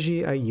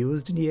strategy I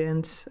used in the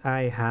end,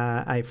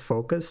 I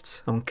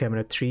focused on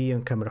camera 3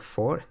 and camera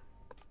 4.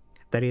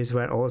 That is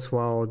where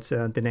Oswald,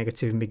 the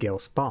negative Miguel,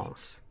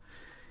 spawns.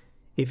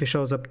 If he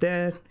shows up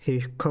there,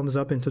 he comes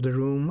up into the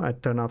room, I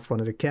turn off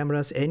one of the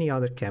cameras, any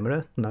other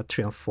camera, not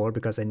 3 and 4,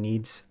 because I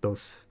need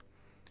those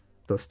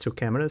 2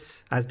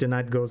 cameras. As the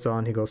night goes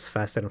on, he goes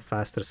faster and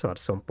faster, so at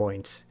some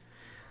point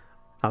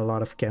a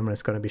lot of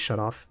cameras gonna be shut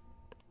off.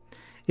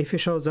 If he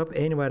shows up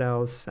anywhere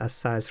else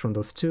aside from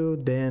those 2,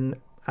 then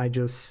I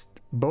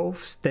just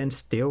both stand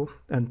still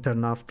and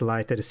turn off the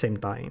light at the same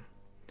time.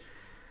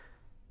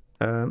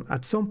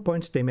 At some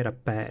point they made a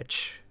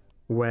patch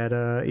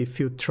where if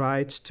you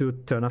tried to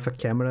turn off a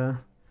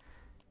camera,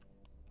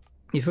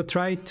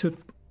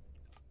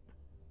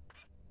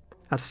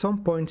 at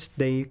some point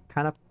they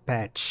kind of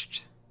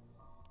patched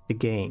the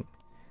game,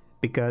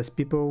 because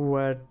people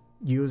were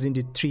using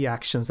the 3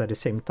 actions at the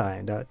same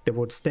time. That they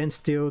would stand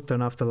still,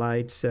 turn off the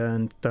lights,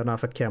 and turn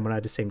off a camera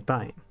at the same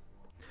time.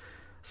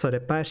 So they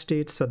patched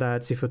it so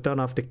that if you turn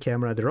off the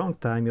camera at the wrong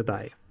time, you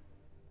die.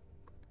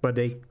 But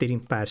they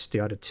didn't patch the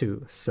other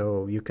 2,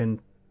 so you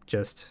can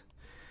just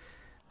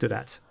do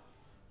that.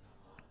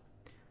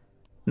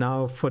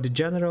 Now for the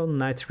general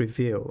night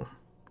review,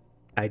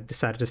 I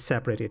decided to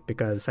separate it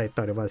because I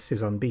thought it was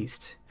his own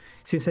beast.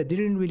 Since I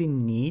didn't really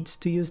need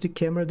to use the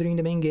camera during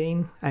the main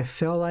game, I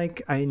felt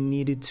like I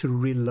needed to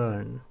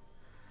relearn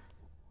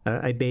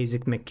a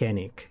basic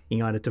mechanic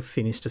in order to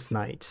finish this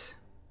night.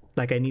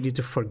 Like I needed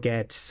to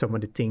forget some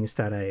of the things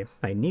that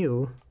I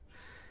knew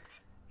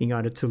in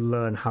order to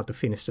learn how to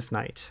finish this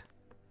night.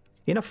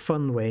 In a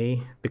fun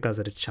way, because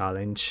of the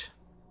challenge,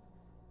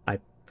 I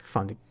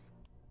found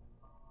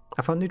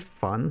it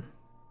fun,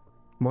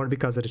 more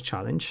because of the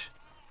challenge.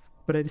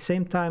 But at the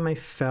same time, I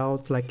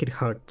felt like it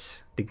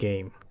hurt the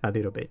game a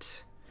little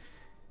bit.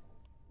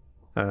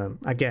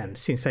 Again,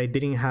 since I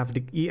didn't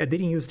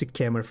use the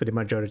camera for the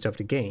majority of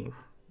the game.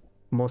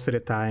 Most of the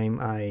time,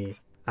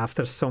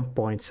 after some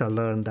points, I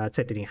learned that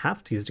I didn't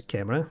have to use the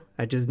camera.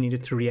 I just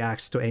needed to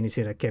react to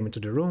anything that came into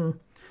the room.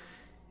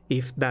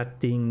 If that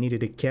thing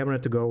needed the camera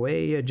to go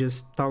away, I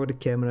just toggle the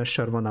camera,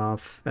 shut one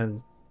off,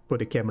 and put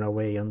the camera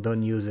away and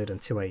don't use it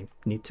until I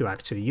need to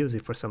actually use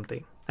it for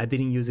something. I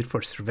didn't use it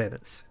for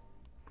surveillance.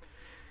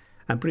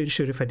 I'm pretty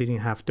sure if I didn't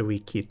have the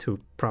wiki to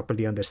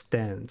properly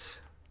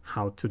understand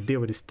how to deal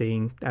with this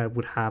thing, I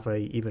would have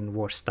an even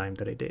worse time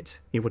than I did.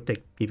 It would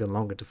take even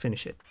longer to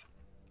finish it.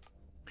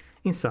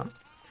 In sum,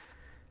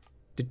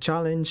 the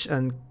challenge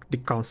and the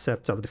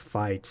concept of the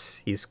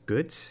fight is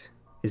good.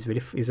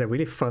 It's a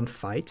really fun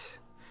fight,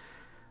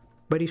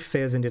 but it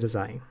fails in the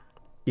design.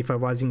 If I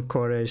was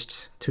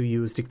encouraged to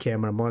use the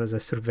camera more as a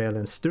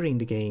surveillance during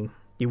the game,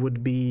 it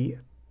would be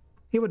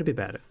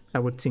better. I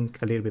would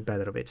think a little bit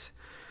better of it.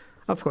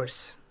 Of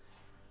course,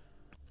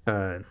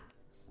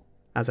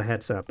 as a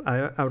heads up,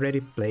 I already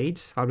played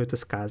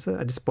Alberto's Casa.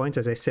 At this point,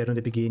 as I said in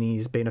the beginning,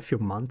 it's been a few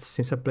months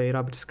since I played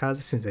Alberto's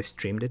Casa, since I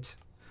streamed it.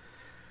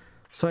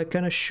 So I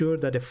can assure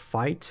that the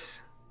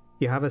fight,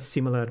 you have a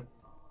similar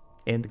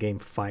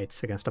endgame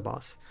fight against the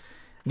boss.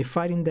 The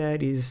fighting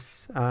there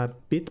is a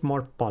bit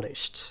more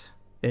polished,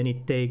 and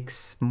it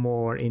takes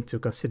more into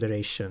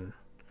consideration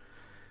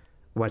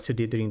what you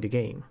did during the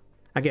game.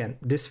 Again,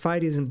 this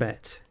fight isn't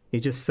bad, it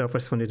just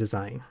suffers from the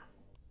design.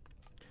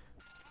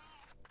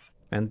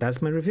 And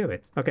that's my review of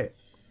it. Okay,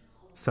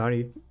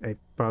 sorry, I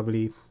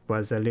probably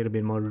was a little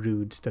bit more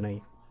rude than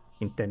I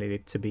intended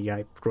it to be.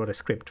 I wrote a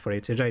script for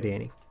it. Enjoy the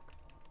ending.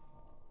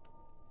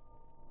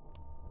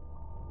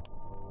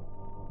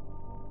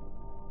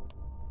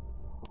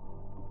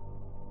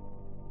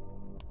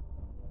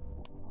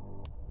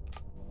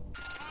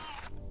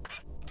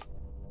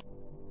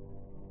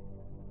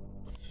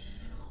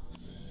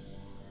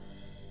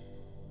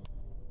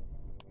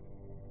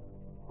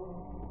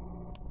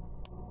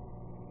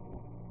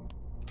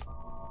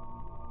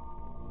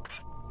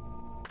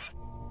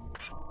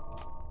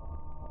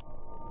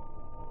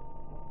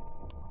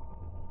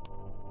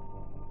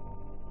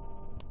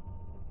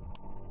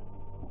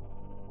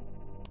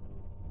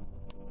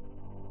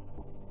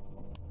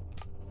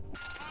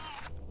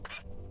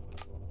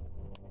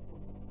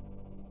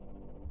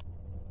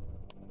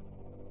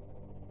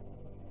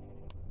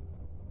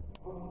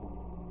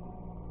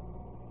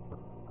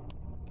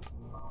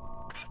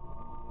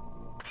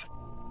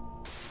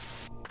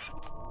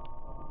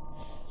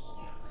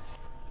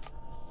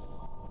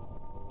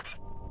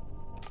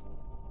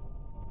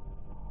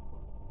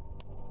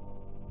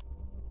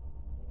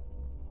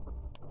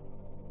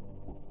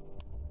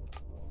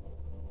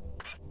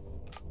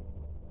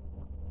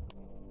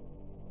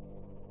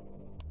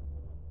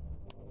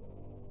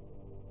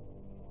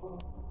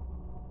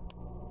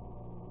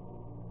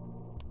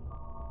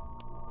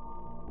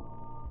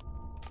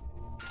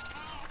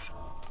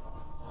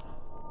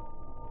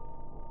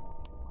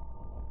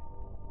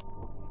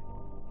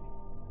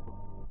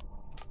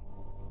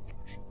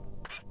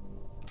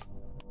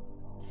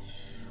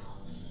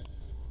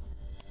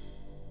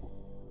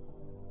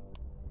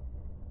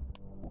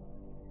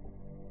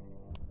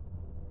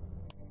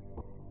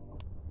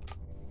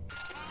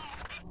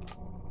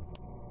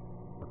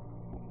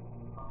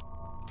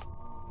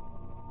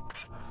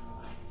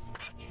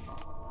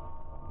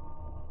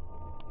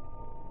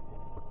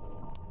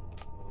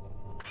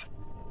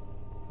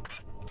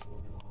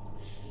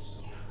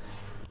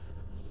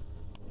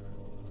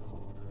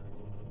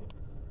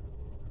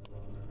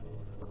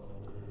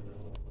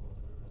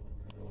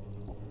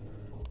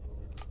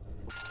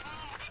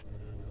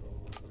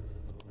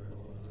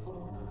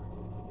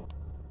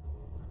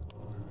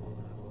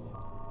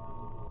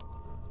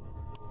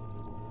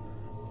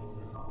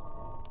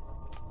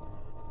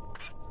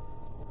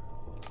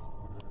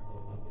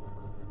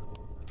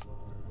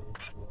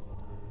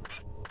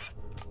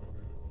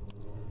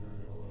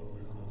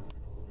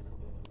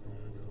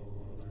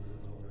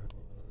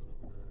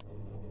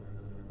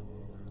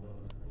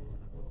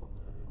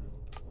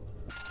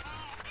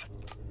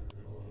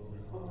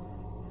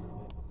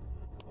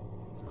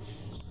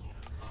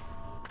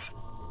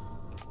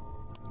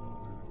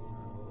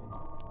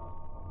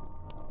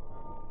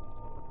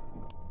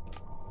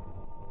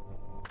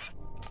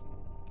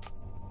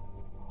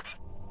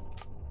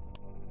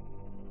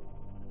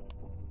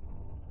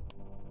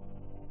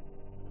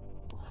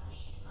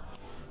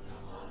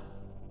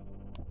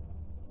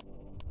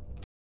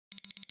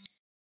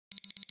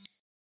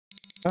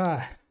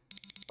 Ah,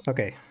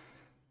 okay.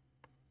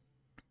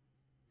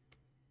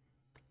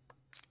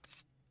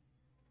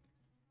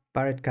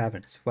 Buried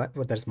caverns. What?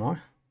 There's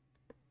more?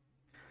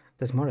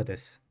 There's more of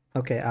this.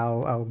 Okay,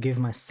 I'll give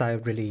my sigh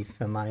of relief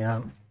and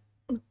my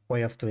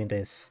way of doing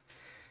this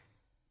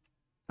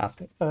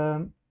after.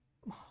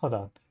 Hold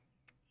on.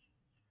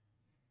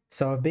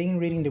 So I've been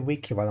reading the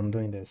wiki while I'm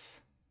doing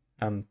this.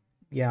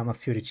 Yeah, I'm a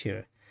Fury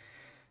cheater.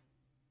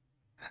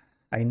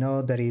 I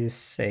know there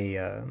is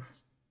a.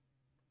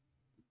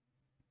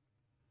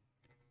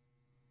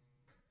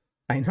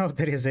 I know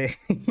there is a.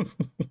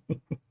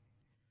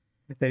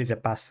 There is a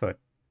password.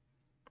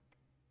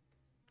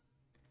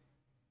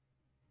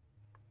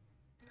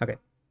 Okay.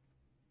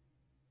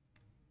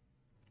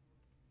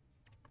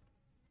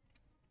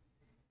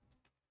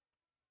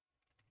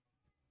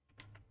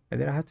 Where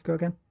did I have to go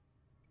again?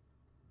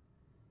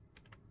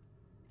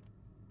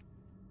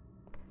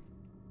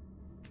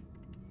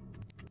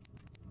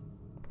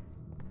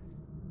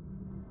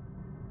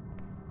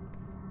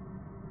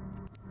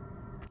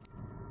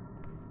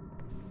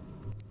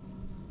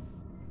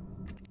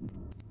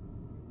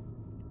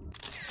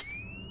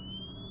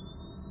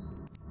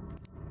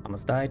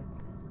 Almost died.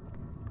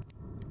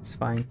 It's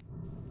fine.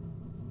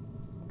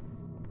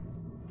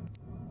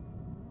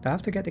 Do I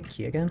have to get the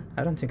key again?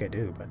 I don't think I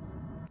do, but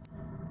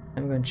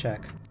I'm going to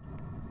check.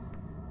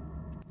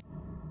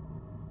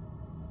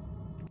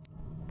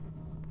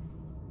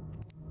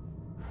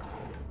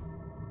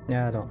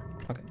 Yeah, I don't.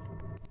 Okay.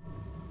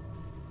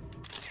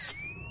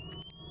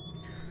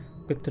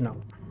 Good to know.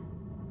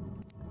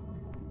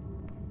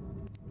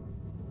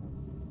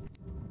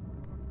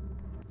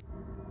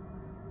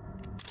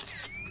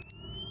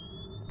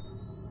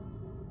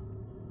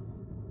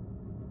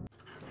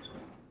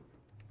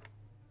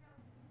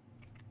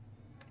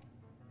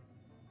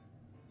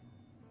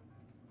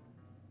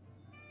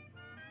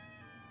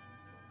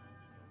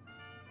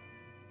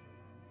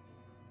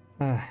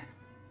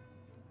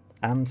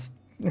 I'm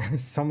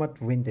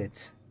somewhat winded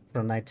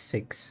from night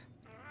 6.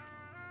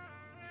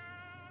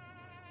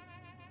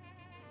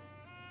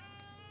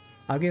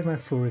 I'll give my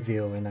full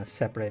review in a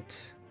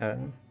separate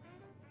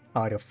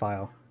audio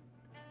file.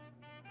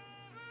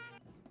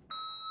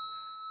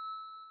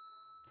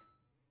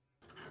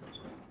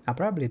 I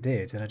probably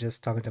did, and I'm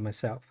just talking to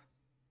myself.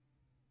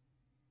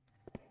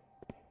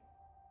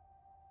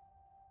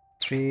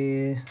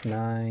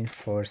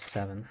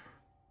 3947.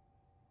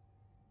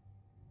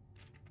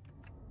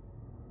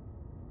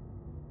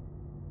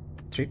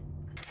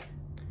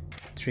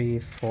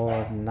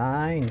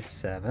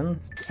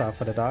 3497. Sorry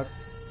for the dog.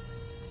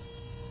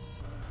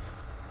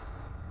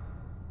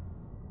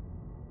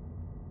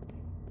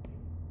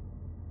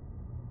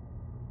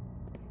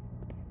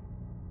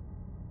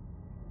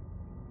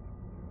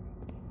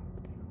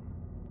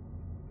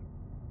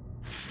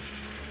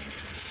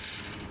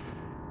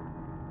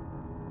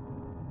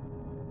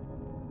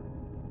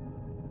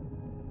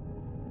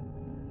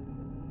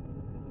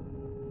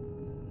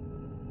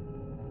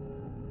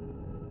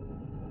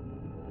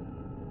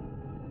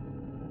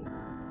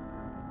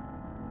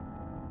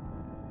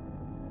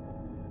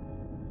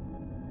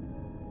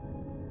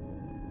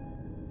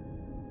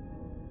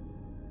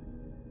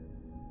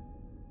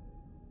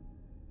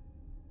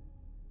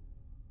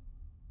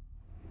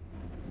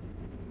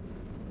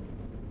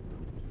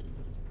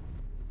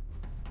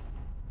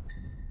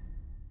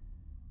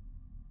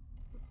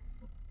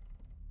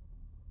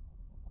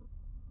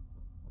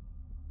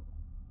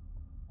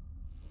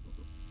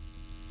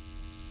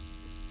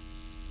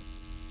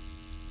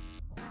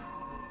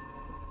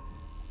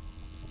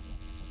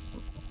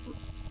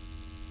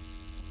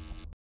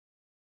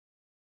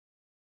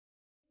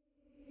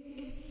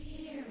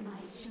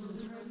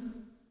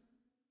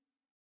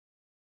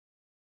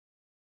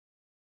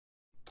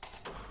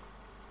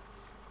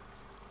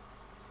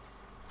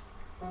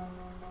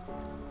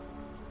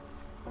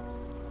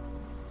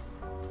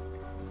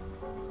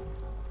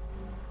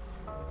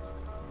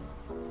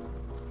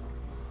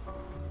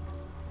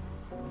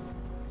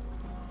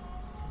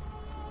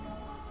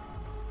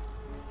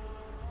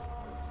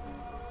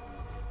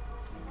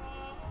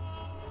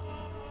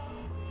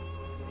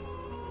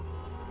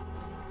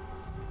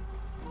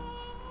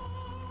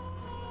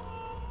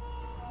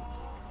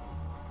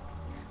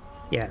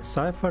 Yeah,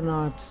 sorry for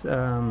not,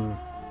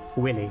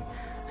 Willy.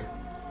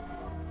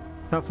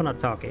 Sorry for not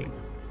talking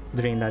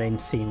during that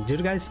end scene. Did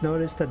you guys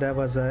notice that there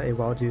was a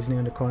Walt Disney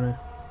in the corner?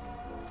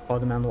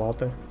 Old Man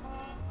Walter.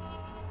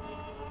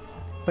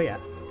 But yeah.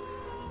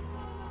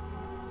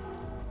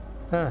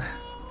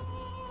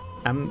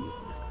 I'm,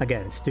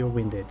 again, still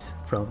winded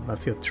from a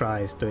few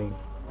tries doing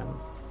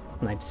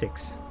night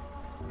 6.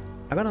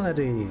 I'm gonna let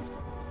the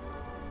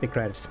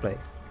credits play.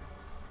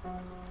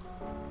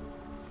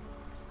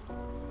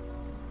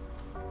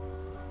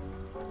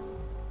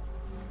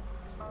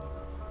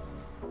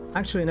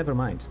 Actually, never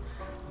mind.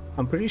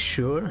 I'm pretty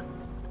sure,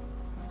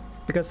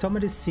 because some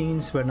of the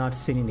scenes were not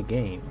seen in the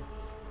game.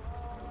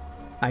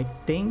 I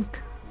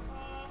think,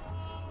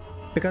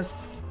 because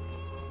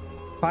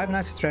Five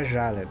Nights at Treasure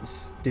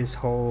Islands, this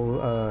whole,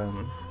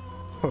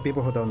 for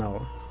people who don't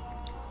know,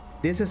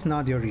 this is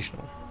not the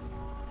original.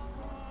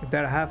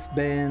 There have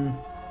been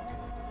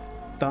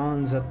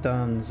tons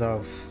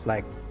of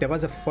like, there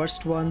was a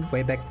first one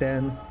way back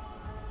then.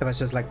 That was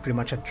just like pretty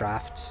much a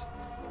draft,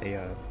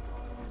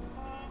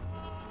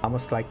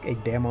 almost like a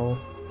demo.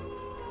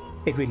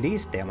 It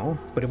released demo,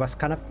 but it was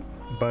kind of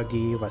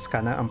buggy, was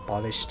kind of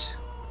unpolished.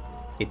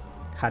 It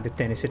had the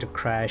tendency to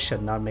crash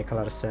and not make a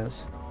lot of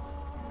sense.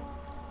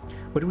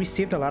 But it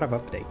received a lot of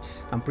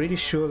updates. I'm pretty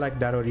sure like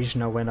that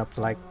original went up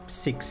to like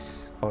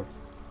 6 or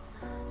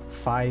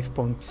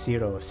 5.0,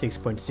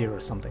 6.0 or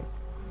something.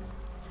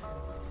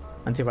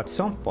 Until at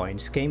some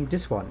point came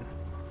this one,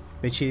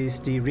 which is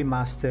the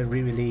remastered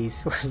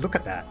re-release. Look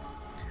at that,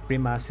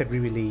 remastered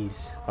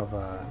re-release of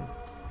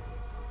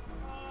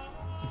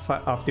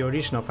the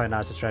original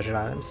FNATI Treasure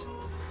Islands.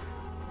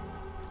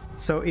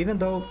 So even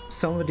though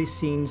some of these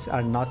scenes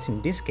are not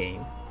in this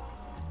game,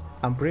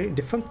 I'm pretty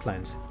the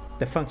Funkland,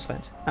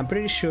 I'm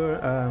pretty sure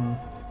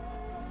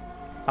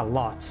a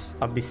lot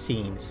of these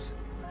scenes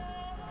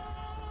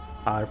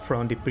are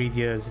from the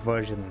previous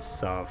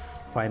versions of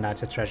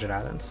FNATI Treasure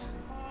Islands.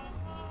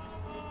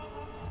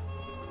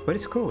 But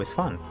it's cool, it's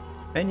fun.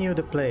 Thank you,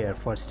 the player,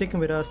 for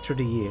sticking with us through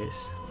the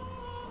years.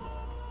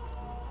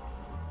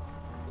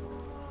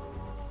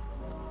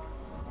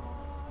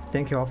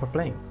 Thank you all for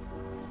playing.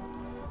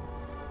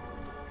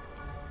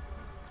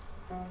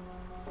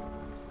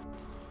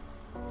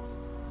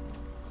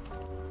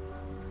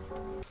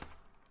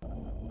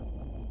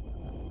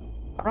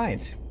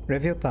 Alright,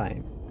 review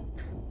time.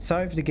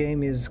 Sorry if the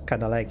game is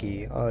kinda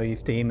laggy or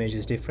if the image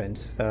is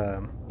different.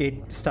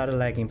 It started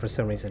lagging for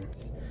some reason,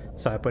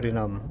 so I put it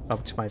on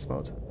optimized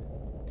mode.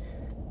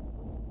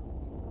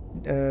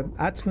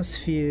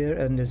 Atmosphere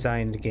and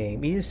design in the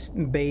game is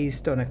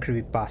based on a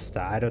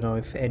creepypasta. I don't know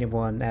if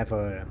anyone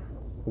ever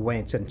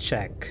went and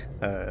checked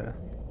the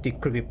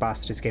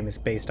creepypasta this game is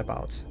based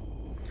about.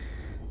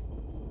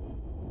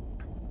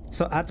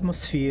 So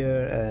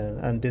atmosphere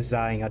and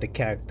design of the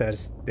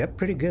characters, they're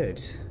pretty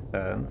good.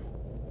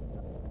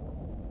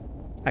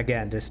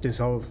 Again, this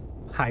whole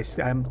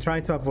I'm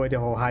trying to avoid the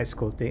whole high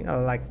school thing,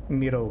 like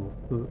middle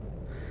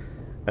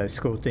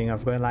school thing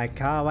of going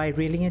like, oh, I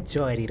really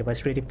enjoyed it. It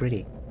was really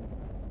pretty.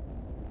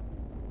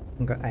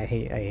 I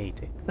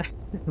hate it.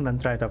 I'm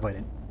trying to avoid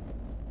it.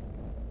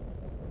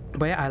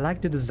 But yeah, I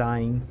like the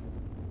design,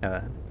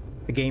 the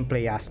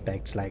gameplay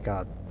aspects, like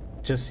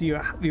just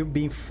you're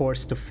being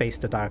forced to face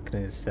the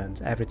darkness,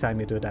 and every time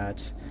you do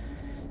that,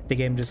 the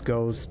game just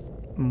goes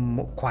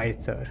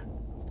quieter.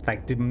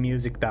 Like the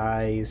music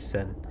dies,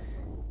 and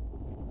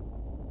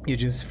you're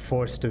just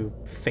forced to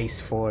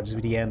face forwards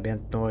with the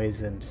ambient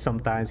noise, and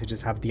sometimes you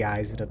just have the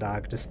eyes in the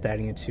dark just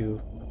staring at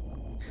you.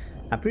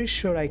 I'm pretty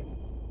sure I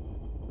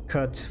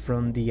cut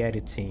from the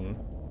editing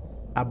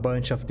a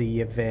bunch of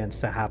the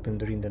events that happen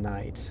during the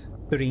night,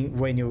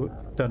 when you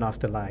turn off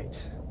the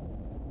light.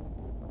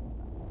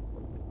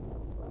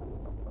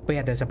 But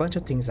yeah, there's a bunch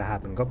of things that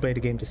happen. Go play the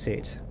game to see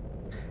it.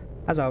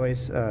 As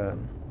always, there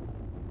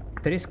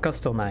is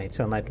custom night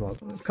on night mode.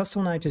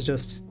 Custom night is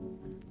just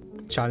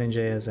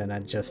challenges and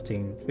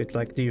adjusting with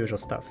like the usual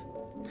stuff.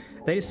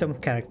 There is some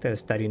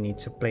characters that you need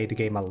to play the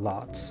game a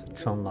lot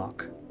to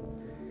unlock.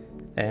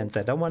 And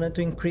I don't want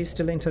to increase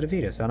the length of the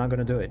video, so I'm not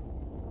gonna do it.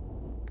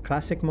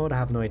 Classic mode, I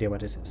have no idea what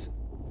this is.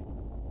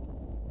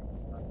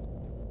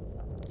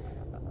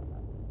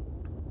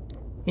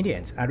 In the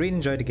end, I really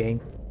enjoyed the game.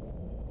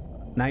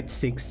 Night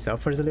 6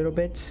 suffers a little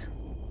bit.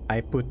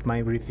 I put my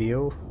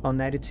review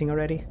on editing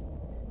already,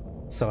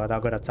 so I'm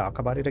not gonna talk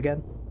about it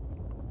again.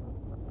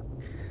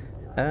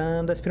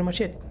 And that's pretty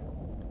much it.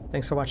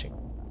 Thanks for watching.